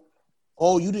 Yeah, but.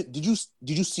 Oh, you did you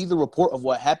see the report of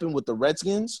what happened with the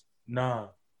Redskins? Nah.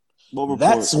 What report?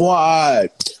 That's why.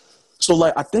 So,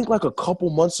 I think a couple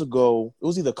months ago, it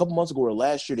was either a couple months ago or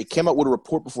last year, they came out with a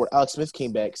report before Alex Smith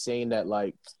came back saying that,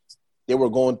 they were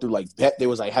going through like they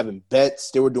was like having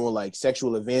bets. They were doing like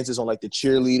sexual advances on like the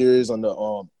cheerleaders on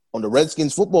the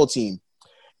Redskins football team.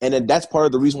 And then that's part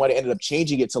of the reason why they ended up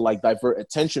changing it to like divert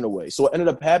attention away. So what ended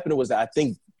up happening was that I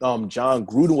think John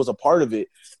Gruden was a part of it.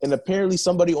 And apparently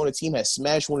somebody on the team had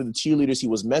smashed one of the cheerleaders he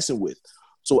was messing with.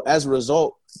 So as a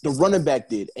result, the running back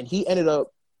did. And he ended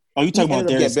up – Oh, you talking about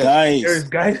Darius Guys? Darius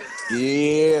Guys?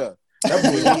 Yeah.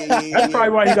 That's probably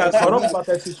why he got caught up about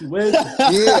that situation.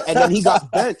 Yeah, and then he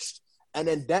got benched. And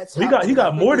then that's he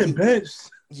got more than benched.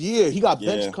 Yeah, he got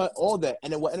bench cut, all that.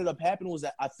 And then what ended up happening was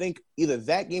that I think either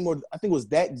that game or I think it was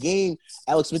that game,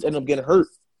 Alex Smith ended up getting hurt.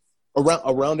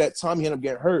 Around that time, he ended up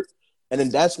getting hurt. And then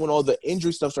that's when all the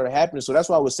injury stuff started happening. So that's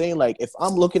why I was saying, like, if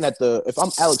I'm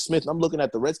Alex Smith and I'm looking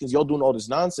at the Redskins, y'all doing all this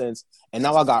nonsense, and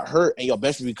now I got hurt and y'all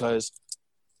benched me because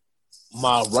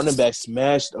my running back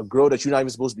smashed a girl that you're not even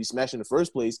supposed to be smashing in the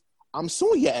first place, I'm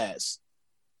suing your ass.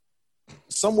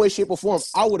 Some way, shape, or form,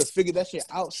 I would have figured that shit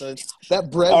out, son.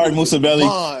 That bread. All right, Musa Belly.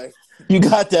 You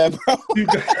got that, bro.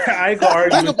 I ain't gonna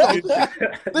argue with you.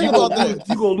 Think about that.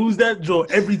 You gonna lose that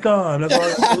joint every time. That's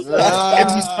all.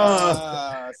 Every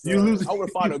time you lose. I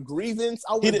would find a grievance.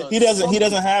 He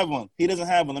doesn't have one. He doesn't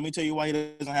have one. Let me tell you why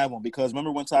he doesn't have one. Because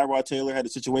remember when Tyrod Taylor had a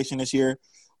situation this year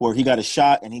where he got a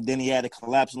shot and then he had a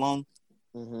collapsed lung?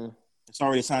 Mm-hmm. It's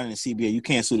already signed in the CBA. You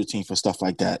can't sue the team for stuff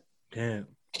like that. Can't.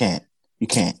 You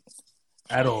can't.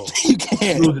 At all. You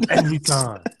can't. Lose it every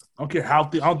time. I don't care how I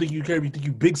don't think you care. You think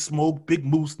you big smoke, big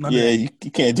moose. You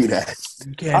can't do that.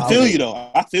 You can't. I feel you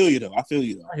though. I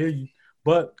hear you.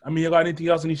 But I mean, you got anything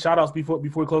else? Any shout outs before we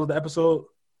close the episode?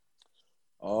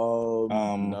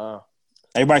 Nah.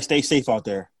 Everybody stay safe out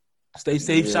there. Stay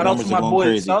safe. Shout out to my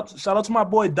boy. Shout out to my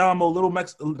boy Damo, Little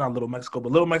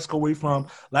Mexico, where you from?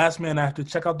 Last Man After.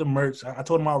 Check out the merch. I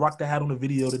told him I'll rock the hat on the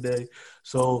video today.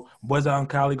 So boys out in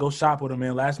Cali, go shop with him,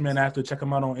 man. Last Man After. Check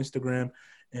him out on Instagram.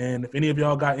 And if any of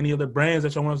y'all got any other brands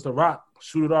that y'all want us to rock,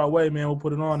 shoot it our way, man. We'll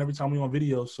put it on every time we on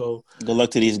video. So good luck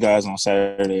to these guys on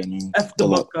Saturday. I mean, F the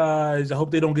Buckeyes. I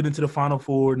hope they don't get into the Final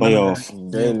Four.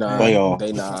 Playoff. They not. They don't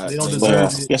deserve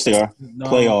playoff. it. Yes, they are. No.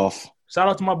 Playoff. Shout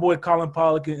out to my boy Colin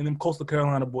Pollock and them Coastal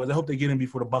Carolina boys. I hope they get in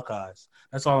before the Buckeyes.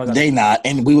 That's all I got. They not,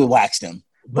 and we would wax them.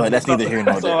 But that's neither here nor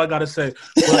there. That's all I got to say.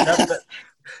 But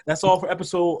that's all for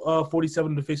episode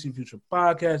 47 of the Facing Future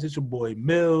podcast. It's your boy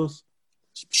Mills.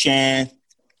 Shan.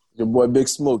 Your boy Big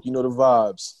Smoke. You know the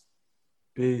vibes.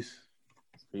 Peace.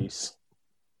 Peace.